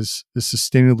contracts is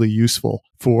sustainably useful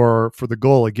for the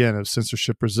goal, again, of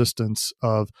censorship resistance,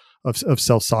 of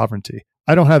self-sovereignty?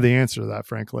 I don't have the answer to that,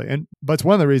 frankly. But it's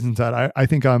one of the reasons that I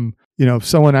think I'm, if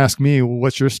someone asked me, well,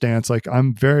 what's your stance? Like,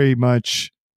 I'm very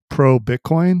much pro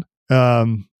Bitcoin,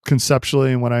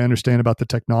 conceptually, and what I understand about the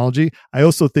technology. I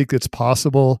also think it's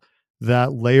possible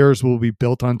that layers will be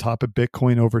built on top of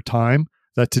Bitcoin over time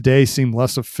that today seem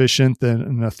less efficient than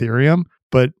an Ethereum,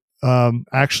 but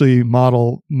actually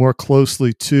model more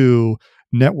closely to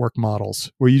network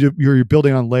models, where you're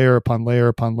building on layer upon layer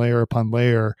upon layer upon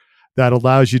layer that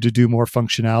allows you to do more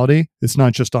functionality. It's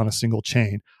not just on a single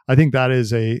chain. I think that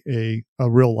is a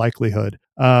real likelihood.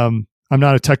 I'm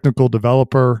not a technical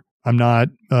developer. I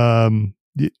don't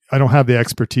have the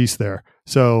expertise there.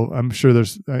 So I'm sure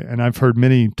and I've heard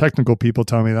many technical people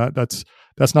tell me that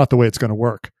that's not the way it's going to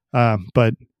work.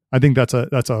 But I think that's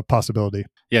a possibility.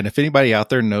 Yeah. And if anybody out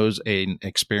there knows an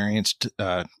experienced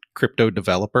crypto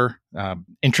developer,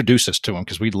 introduce us to them,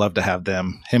 because we'd love to have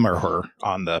him or her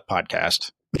on the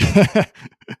podcast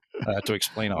to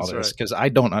explain all this, because I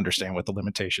don't understand what the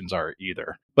limitations are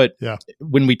either. But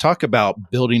when we talk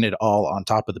about building it all on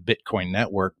top of the Bitcoin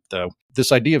network, though,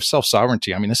 this idea of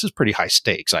self-sovereignty, I mean, this is pretty high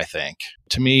stakes, I think.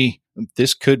 To me,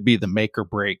 this could be the make or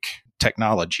break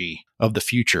technology of the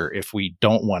future if we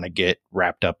don't want to get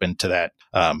wrapped up into that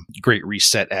Great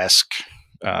Reset-esque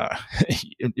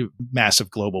massive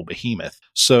global behemoth.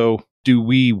 So do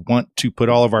we want to put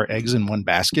all of our eggs in one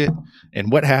basket?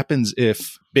 And what happens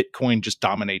if Bitcoin just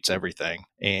dominates everything?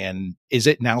 And is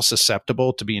it now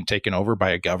susceptible to being taken over by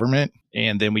a government?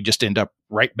 And then we just end up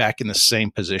right back in the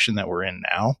same position that we're in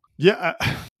now? Yeah.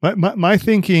 My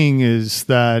thinking is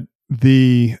that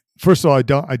first of all,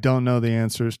 I don't know the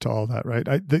answers to all that, right?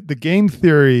 The game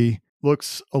theory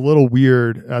looks a little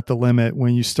weird at the limit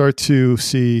when you start to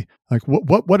see, like,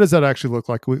 what does that actually look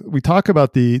like? We talk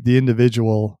about the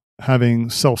individual having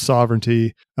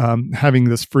self-sovereignty, having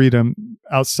this freedom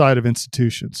outside of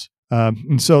institutions.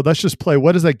 And so let's just play.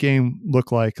 What does that game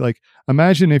look like? Like,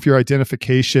 imagine if your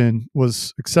identification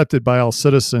was accepted by all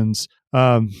citizens,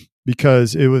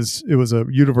 because it was a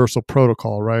universal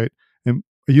protocol, right? And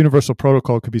a universal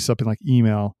protocol could be something like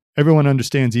email. Everyone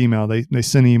understands email. They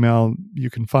send email.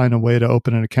 You can find a way to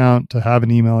open an account, to have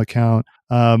an email account.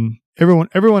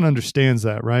 Everyone understands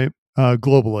that, right?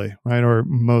 Globally, right? Or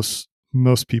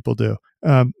most people do.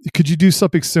 Could you do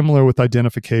something similar with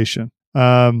identification?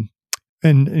 And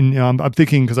I'm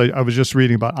thinking, because I was just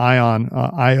reading about ION,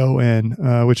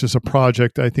 ION, which is a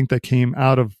project I think that came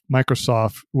out of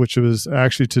Microsoft, which was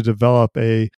actually to develop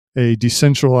a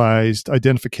decentralized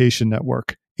identification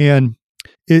network. And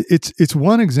it's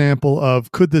one example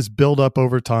of, could this build up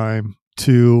over time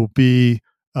to be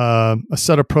a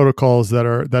set of protocols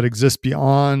that exist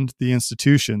beyond the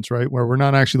institutions, right? Where we're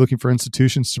not actually looking for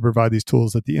institutions to provide these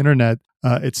tools, that the internet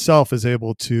itself is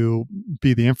able to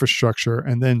be the infrastructure,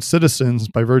 and then citizens,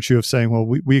 by virtue of saying, well,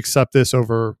 we accept this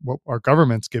over what our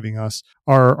government's giving us,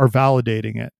 are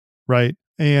validating it, right?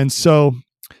 And so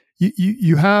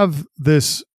you have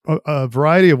this a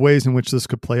variety of ways in which this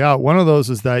could play out. One of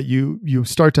those is that you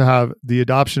start to have the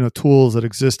adoption of tools that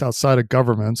exist outside of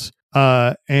governments,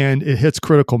 and it hits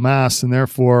critical mass, and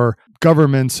therefore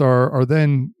governments are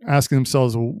then asking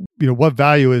themselves, what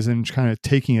value is in kind of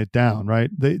taking it down, right?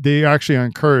 They actually are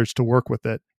encouraged to work with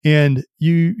it. And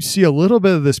you see a little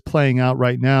bit of this playing out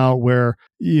right now, where,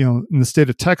 in the state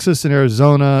of Texas and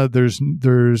Arizona, there's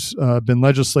been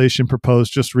legislation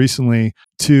proposed just recently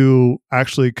to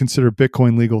actually consider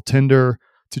Bitcoin legal tender,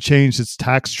 to change its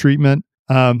tax treatment.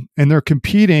 And they're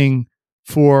competing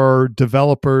for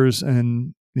developers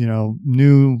and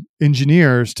new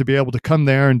engineers to be able to come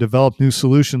there and develop new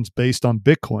solutions based on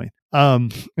Bitcoin.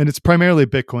 And it's primarily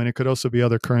Bitcoin. It could also be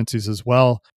other currencies as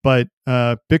well. But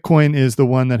Bitcoin is the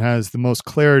one that has the most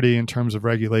clarity in terms of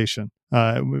regulation,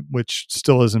 which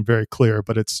still isn't very clear,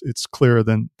 but it's clearer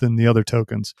than the other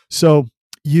tokens. So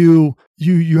you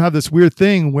have this weird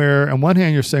thing where on one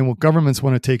hand you're saying, well, governments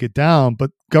want to take it down,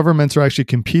 but governments are actually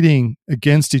competing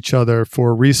against each other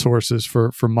for resources,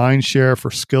 for mind share,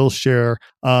 for skill share,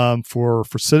 for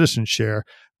citizen share.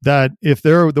 That if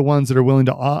they're the ones that are willing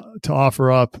to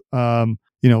offer up,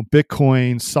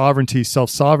 Bitcoin sovereignty,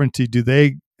 self-sovereignty, do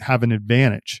they have an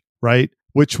advantage, right?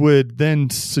 Which would then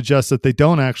suggest that they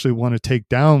don't actually want to take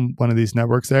down one of these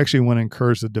networks. They actually want to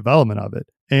encourage the development of it.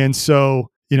 And so,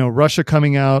 Russia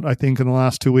coming out, I think in the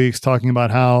last 2 weeks, talking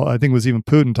about how, I think it was even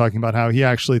Putin talking about how he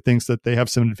actually thinks that they have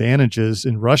some advantages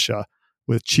in Russia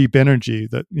with cheap energy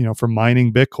that, for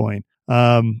mining Bitcoin.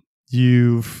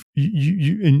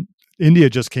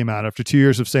 India just came out after 2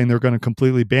 years of saying they're going to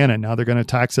completely ban it. Now they're going to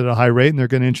tax it at a high rate and they're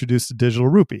going to introduce the digital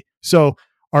rupee. So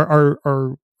our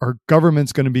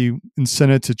government's going to be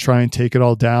incented to try and take it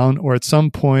all down, or at some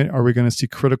point are we going to see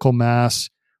critical mass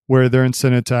where they're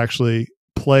incented to actually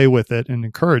play with it and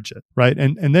encourage it, right?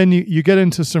 And then you get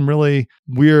into some really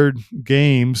weird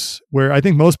games where I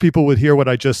think most people would hear what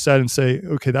I just said and say,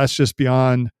 okay, that's just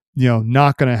beyond,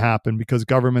 not going to happen, because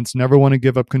governments never want to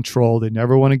give up control. They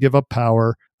never want to give up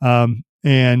power.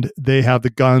 And they have the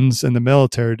guns and the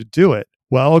military to do it.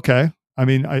 Well, okay. I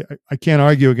mean, I can't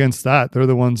argue against that. They're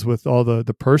the ones with all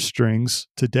the purse strings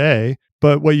today.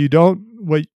 But what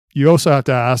you also have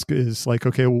to ask is like,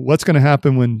 okay, well, what's going to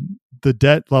happen when the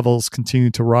debt levels continue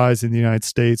to rise in the United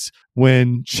States,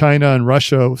 when China and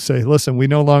Russia say, listen, we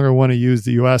no longer want to use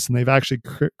the US, and they've actually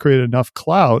created enough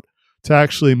clout to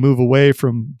actually move away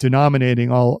from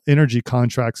denominating all energy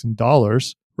contracts in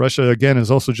dollars. Russia, again,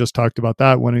 has also just talked about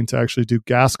that, wanting to actually do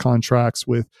gas contracts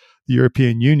with the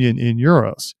European Union in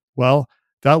euros. Well,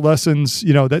 that lessens,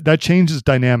 that changes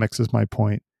dynamics is my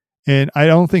point. And I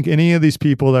don't think any of these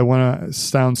people that want to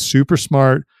sound super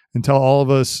smart and tell all of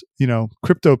us,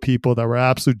 crypto people that we're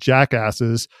absolute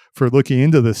jackasses for looking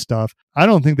into this stuff, I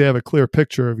don't think they have a clear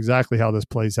picture of exactly how this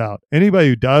plays out. Anybody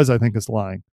who does, I think, is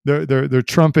lying. They're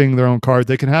trumping their own cards.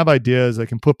 They can have ideas, they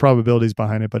can put probabilities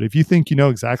behind it, but if you think you know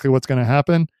exactly what's going to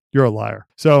happen, you're a liar.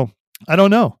 So I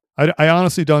don't know. I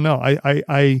honestly don't know.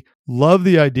 I love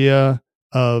the idea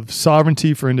of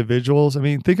sovereignty for individuals. I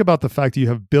mean, think about the fact that you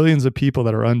have billions of people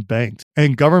that are unbanked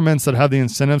and governments that have the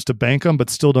incentives to bank them, but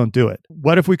still don't do it.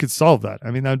 What if we could solve that?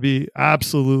 I mean, that'd be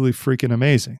absolutely freaking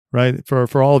amazing, right?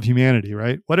 For all of humanity,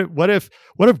 right? What if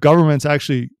governments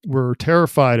actually were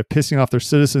terrified of pissing off their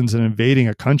citizens and invading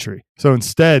a country? So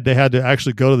instead they had to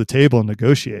actually go to the table and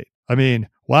negotiate. I mean,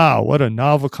 wow, what a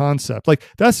novel concept. Like,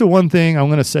 that's the one thing I'm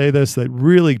going to say this that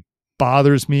really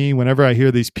bothers me whenever I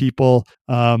hear these people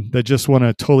that just want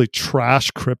to totally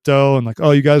trash crypto and like, oh,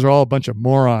 you guys are all a bunch of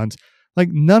morons. Like,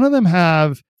 none of them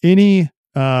have any,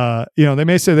 they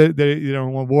may say that they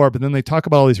don't want war, but then they talk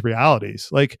about all these realities.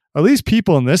 Like, at least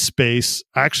people in this space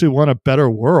actually want a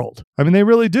better world. I mean, they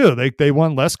really do. They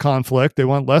want less conflict. They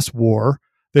want less war.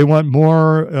 They want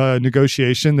more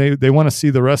negotiation. They want to see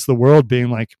the rest of the world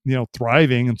being like,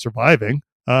 thriving and surviving.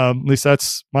 At least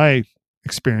that's my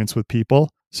experience with people.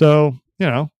 So,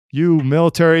 you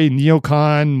military,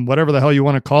 neocon, whatever the hell you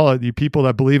want to call it, you people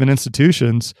that believe in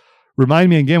institutions, remind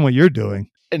me again what you're doing.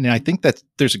 And I think that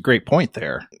there's a great point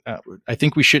there. I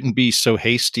think we shouldn't be so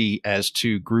hasty as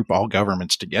to group all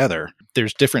governments together.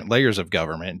 There's different layers of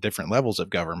government, different levels of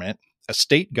government. A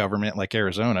state government like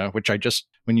Arizona, which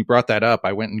when you brought that up,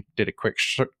 I went and did a quick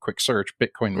search,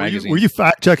 Bitcoin Magazine. Were you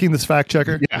fact checking this fact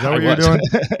checker? Yeah, is that what you're doing?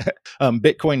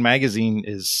 Bitcoin Magazine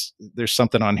there's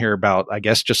something on here about, I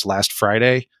guess just last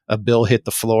Friday, a bill hit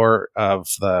the floor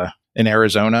in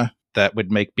Arizona that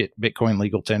would make Bitcoin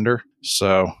legal tender.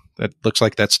 So that looks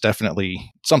like that's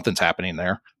definitely something's happening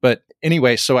there. But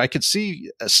anyway, so I could see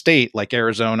a state like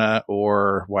Arizona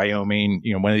or Wyoming,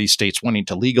 one of these states wanting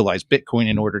to legalize Bitcoin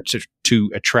in order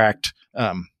to attract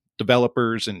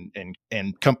developers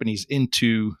and companies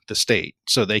into the state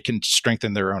so they can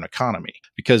strengthen their own economy.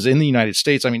 Because in the United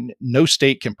States, I mean, no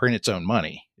state can print its own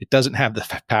money. It doesn't have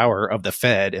the power of the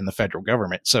Fed and the federal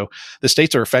government. So the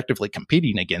states are effectively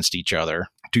competing against each other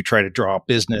to try to draw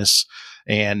business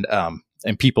and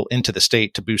people into the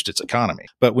state to boost its economy.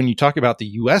 But when you talk about the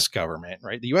U.S. government,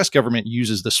 right, the U.S. government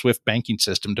uses the SWIFT banking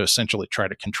system to essentially try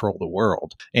to control the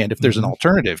world. And if there's an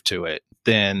alternative to it,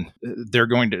 then they're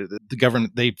going to, the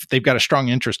government, they've got a strong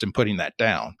interest in putting that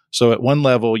down. So at one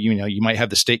level, you might have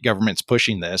the state governments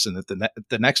pushing this, and at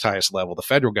the next highest level, the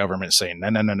federal government is saying,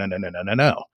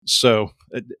 no. So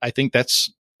I think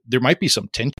there might be some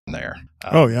tension there.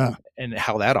 And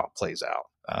how that all plays out.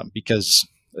 Because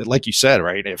like you said,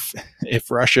 right, if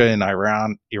Russia and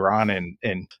Iran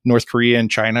and North Korea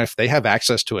and China, if they have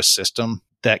access to a system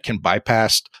that can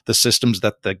bypass the systems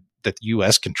that the that the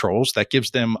U.S. controls, that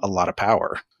gives them a lot of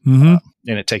power. Mm-hmm.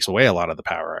 And it takes away a lot of the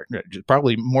power.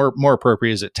 Probably more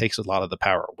appropriate is it takes a lot of the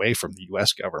power away from the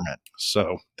U.S. government.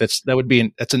 So that's going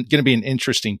to be an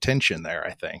interesting tension there,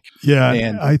 I think. Yeah,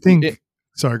 and I think.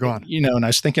 Sorry, go on. And I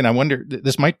was thinking, I wonder,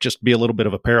 this might just be a little bit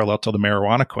of a parallel to the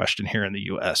marijuana question here in the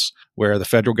U.S., where the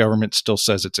federal government still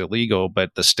says it's illegal,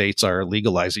 but the states are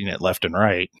legalizing it left and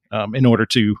right in order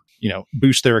to,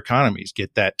 boost their economies,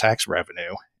 get that tax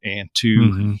revenue, and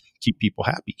to keep people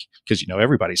happy. Because,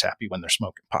 everybody's happy when they're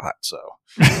smoking pot. So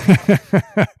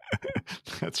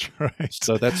that's right.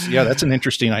 So that's an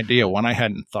interesting idea. One I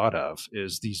hadn't thought of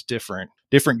is these different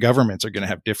governments are going to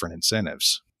have different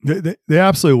incentives. They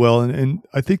absolutely will. And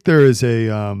I think there is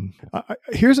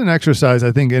here's an exercise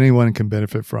I think anyone can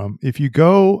benefit from. If you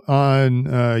go on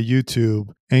YouTube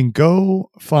and go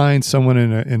find someone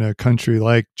in a country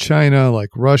like China, like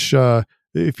Russia,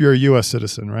 if you're a U.S.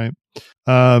 citizen, right?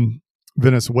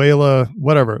 Venezuela,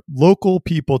 whatever, local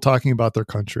people talking about their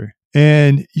country.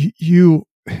 And if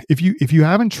you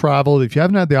haven't traveled, if you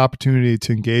haven't had the opportunity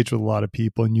to engage with a lot of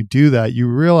people and you do that, you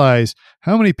realize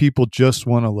how many people just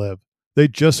want to live. They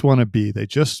just want to be.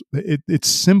 It's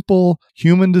simple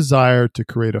human desire to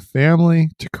create a family,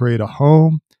 to create a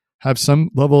home, have some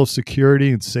level of security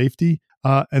and safety,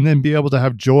 and then be able to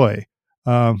have joy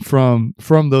from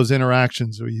those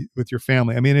interactions with your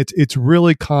family. I mean, it's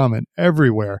really common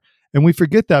everywhere, and we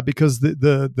forget that because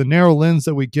the narrow lens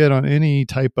that we get on any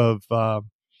type of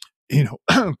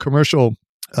commercial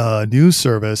news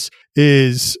service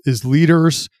is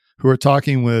leaders who are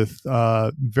talking with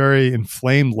very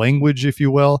inflamed language, if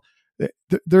you will.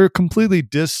 They're completely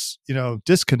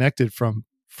disconnected from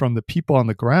the people on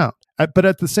the ground. But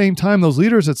at the same time, those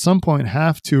leaders at some point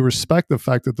have to respect the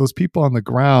fact that those people on the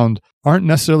ground aren't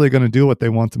necessarily going to do what they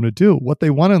want them to do. What they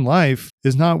want in life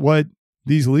is not what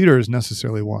these leaders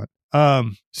necessarily want.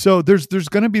 So there's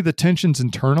going to be the tensions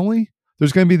internally.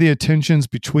 There's going to be the tensions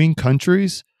between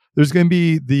countries. There's going to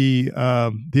be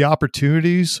the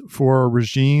opportunities for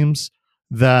regimes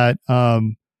that,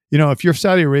 if you're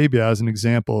Saudi Arabia, as an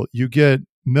example, you get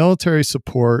military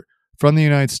support from the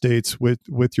United States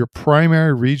with your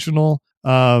primary regional,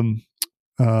 I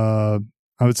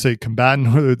would say,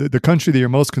 combatant, or the country that you're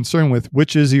most concerned with,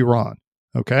 which is Iran.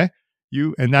 Okay,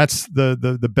 and that's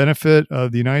the benefit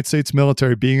of the United States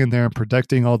military being in there and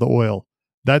protecting all the oil.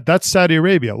 That's Saudi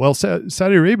Arabia. Well,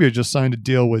 Saudi Arabia just signed a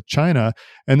deal with China,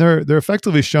 and they're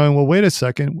effectively showing, well, wait a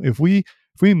second, if we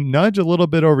nudge a little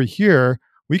bit over here,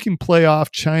 we can play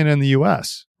off China and the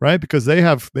U.S., right? Because they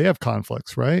have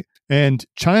conflicts, right? And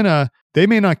China, they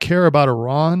may not care about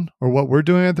Iran or what we're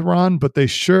doing at Iran, but they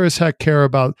sure as heck care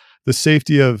about the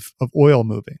safety of oil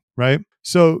moving, right?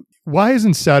 So why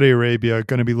isn't Saudi Arabia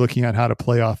going to be looking at how to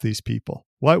play off these people?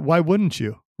 Why wouldn't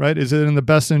you, right? Is it in the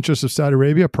best interest of Saudi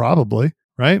Arabia? Probably.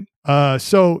 Right.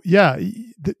 So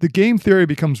the game theory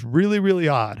becomes really, really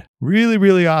odd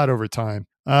over time.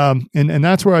 And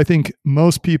that's where I think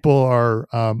most people are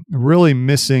really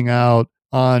missing out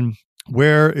on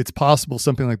where it's possible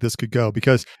something like this could go,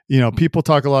 because, people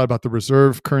talk a lot about the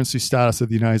reserve currency status of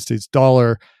the United States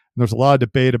dollar. There's a lot of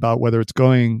debate about whether it's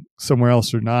going somewhere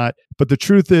else or not. But the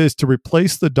truth is, to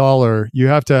replace the dollar, you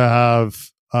have to have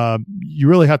you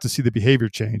really have to see the behavior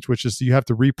change, which is you have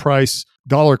to reprice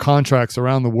dollar contracts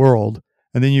around the world.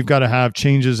 And then you've got to have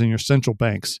changes in your central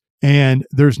banks. And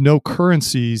there's no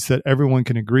currencies that everyone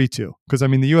can agree to. Because,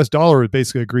 the US dollar was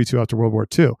basically agreed to after World War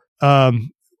II,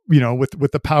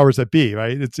 with the powers that be,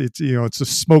 right? It's a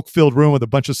smoke-filled room with a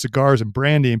bunch of cigars and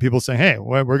brandy and people saying, hey,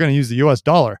 we're going to use the US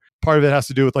dollar. Part of it has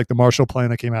to do with like the Marshall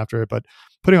Plan that came after it. But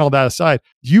putting all that aside,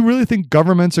 do you really think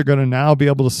governments are going to now be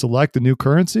able to select a new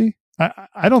currency?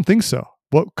 I don't think so.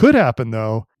 What could happen,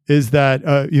 though, is that,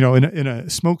 in a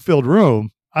smoke-filled room,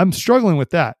 I'm struggling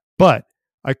with that. But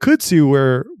I could see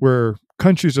where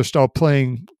countries are start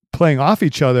playing off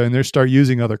each other and they start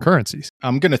using other currencies.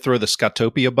 I'm going to throw the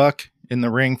Scotopia buck in the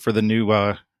ring for the new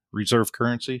reserve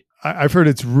currency. I've heard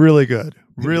it's really good.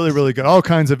 Really, really good. All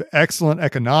kinds of excellent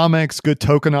economics, good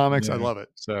tokenomics. Yeah. I love it.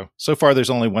 So far,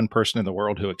 there's only one person in the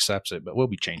world who accepts it, but we'll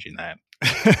be changing that.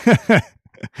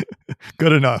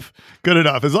 Good enough.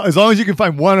 As long as you can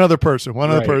find one other person,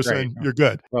 you're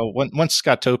good. Well, once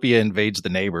Scotopia invades the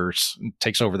neighbors,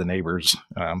 takes over the neighbors,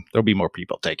 there'll be more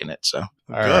people taking it. So, all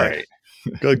right.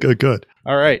 Good.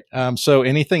 All right. So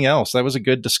anything else? That was a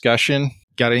good discussion.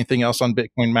 Got anything else on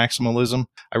Bitcoin maximalism?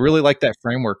 I really like that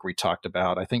framework we talked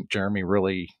about. I think Jeremy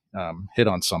really hit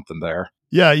on something there.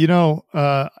 Yeah,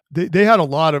 they had a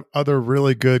lot of other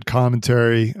really good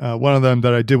commentary. One of them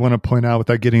that I did want to point out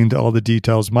without getting into all the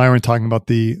details, Myron talking about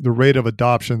the rate of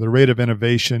adoption, the rate of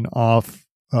innovation off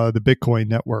the Bitcoin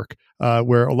network,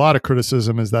 where a lot of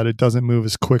criticism is that it doesn't move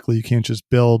as quickly. You can't just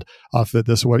build off it.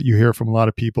 This is what you hear from a lot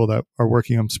of people that are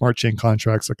working on smart chain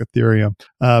contracts like Ethereum.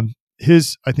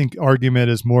 His, I think, argument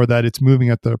is more that it's moving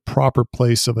at the proper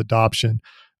place of adoption,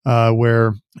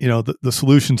 where the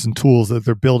solutions and tools that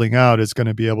they're building out is going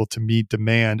to be able to meet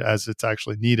demand as it's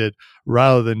actually needed,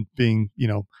 rather than being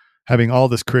having all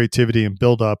this creativity and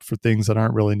build up for things that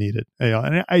aren't really needed.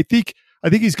 And I think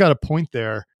he's got a point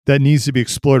there that needs to be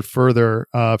explored further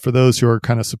for those who are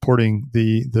kind of supporting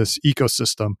this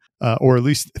ecosystem, or at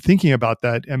least thinking about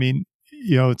that. I mean,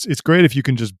 it's great if you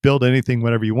can just build anything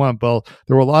whenever you want. Well,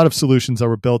 there were a lot of solutions that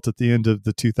were built at the end of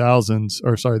the 2000s,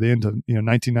 or sorry, the end of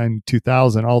 1990,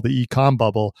 2000, all the e-com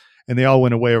bubble, and they all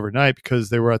went away overnight because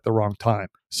they were at the wrong time.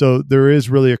 So there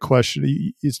is really a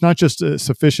question. It's not just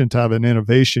sufficient to have an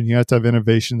innovation. You have to have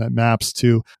innovation that maps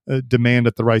to demand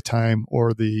at the right time,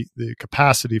 or the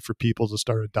capacity for people to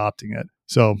start adopting it.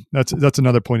 So that's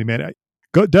another point he made.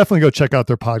 Definitely go check out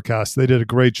their podcast. They did a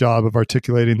great job of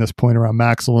articulating this point around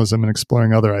maximalism and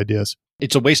exploring other ideas.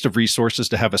 It's a waste of resources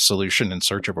to have a solution in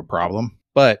search of a problem.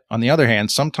 But on the other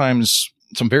hand, sometimes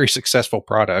some very successful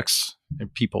products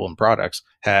and people and products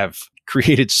have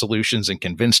created solutions and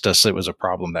convinced us it was a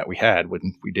problem that we had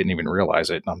when we didn't even realize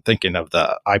it. And I'm thinking of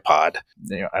the iPod.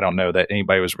 I don't know that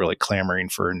anybody was really clamoring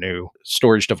for a new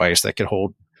storage device that could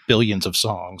hold billions of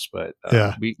songs, but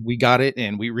we got it,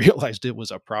 and we realized it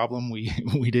was a problem we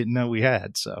didn't know we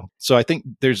had. So I think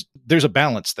there's a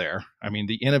balance there. I mean,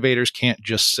 the innovators can't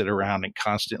just sit around and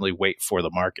constantly wait for the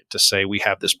market to say, we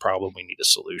have this problem, we need a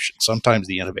solution. Sometimes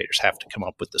the innovators have to come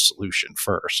up with the solution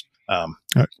first.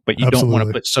 But you don't want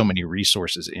to put so many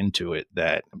resources into it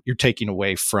that you're taking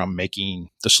away from making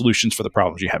the solutions for the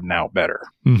problems you have now better.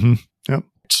 Mm-hmm. Yep.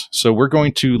 So we're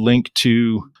going to link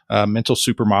to Mental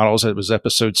Supermodels. It was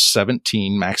episode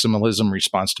 17, Maximalism,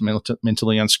 Response to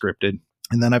Mentally Unscripted.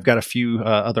 And then I've got a few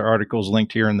other articles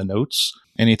linked here in the notes.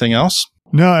 Anything else?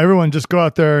 No, everyone just go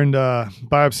out there and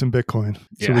buy up some Bitcoin,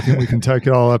 so we can take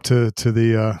it all up to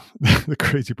the the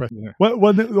crazy price. Yeah.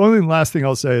 One last thing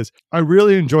I'll say is I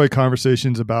really enjoy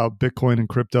conversations about Bitcoin and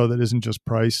crypto that isn't just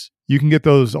price. You can get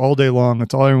those all day long.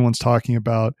 That's all everyone's talking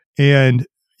about. And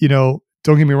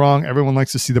don't get me wrong, everyone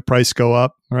likes to see the price go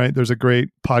up, right? There's a great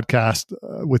podcast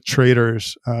with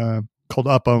traders called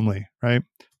Up Only, right?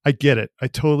 I get it. I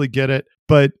totally get it.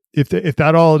 But if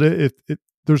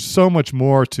there's so much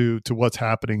more to what's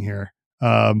happening here.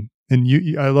 And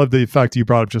I love the fact that you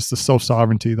brought up just the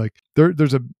self-sovereignty. Like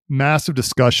there's a massive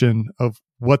discussion of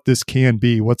what this can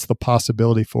be. What's the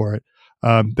possibility for it?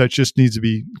 That just needs to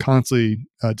be constantly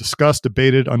discussed,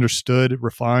 debated, understood,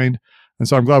 refined. And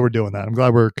so I'm glad we're doing that. I'm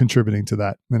glad we're contributing to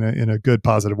that in a good,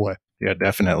 positive way. Yeah,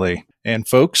 definitely. And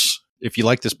folks, if you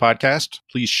like this podcast,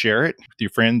 please share it with your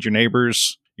friends, your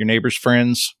neighbors'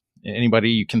 friends,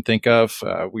 anybody you can think of.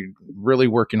 We're really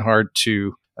working hard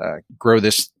to grow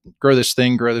this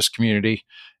community,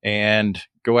 and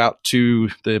go out to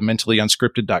the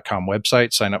mentallyunscripted.com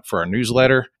website, sign up for our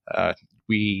newsletter.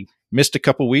 We missed a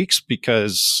couple weeks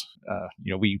because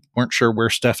we weren't sure where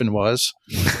Stefan was.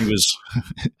 He was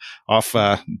off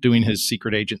doing his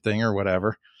secret agent thing or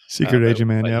whatever. Secret agent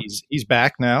man, yeah. He's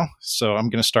back now, so I'm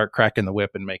going to start cracking the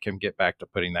whip and make him get back to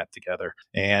putting that together.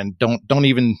 And don't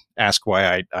even ask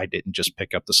why I didn't just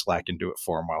pick up the slack and do it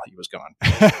for him while he was gone.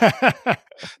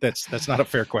 That's not a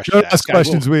fair question. Don't ask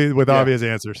questions with obvious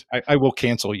answers. I will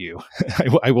cancel you.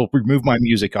 I will remove my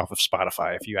music off of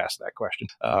Spotify if you ask that question.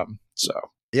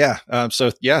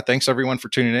 Thanks everyone for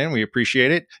tuning in. We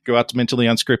appreciate it. Go out to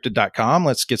mentallyunscripted.com.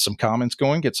 Let's get some comments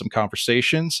going, get some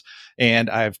conversations. And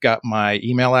I've got my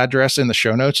email address in the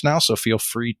show notes now, so feel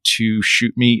free to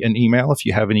shoot me an email if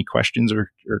you have any questions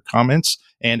or comments.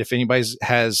 And if anybody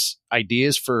has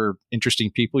ideas for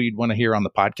interesting people you'd want to hear on the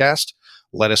podcast,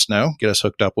 let us know, get us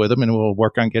hooked up with them, and we'll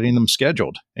work on getting them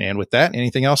scheduled. And with that,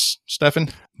 anything else, Stefan?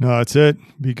 No, that's it.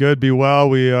 Be good, be well.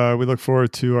 We look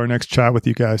forward to our next chat with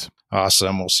you guys.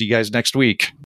 Awesome. We'll see you guys next week.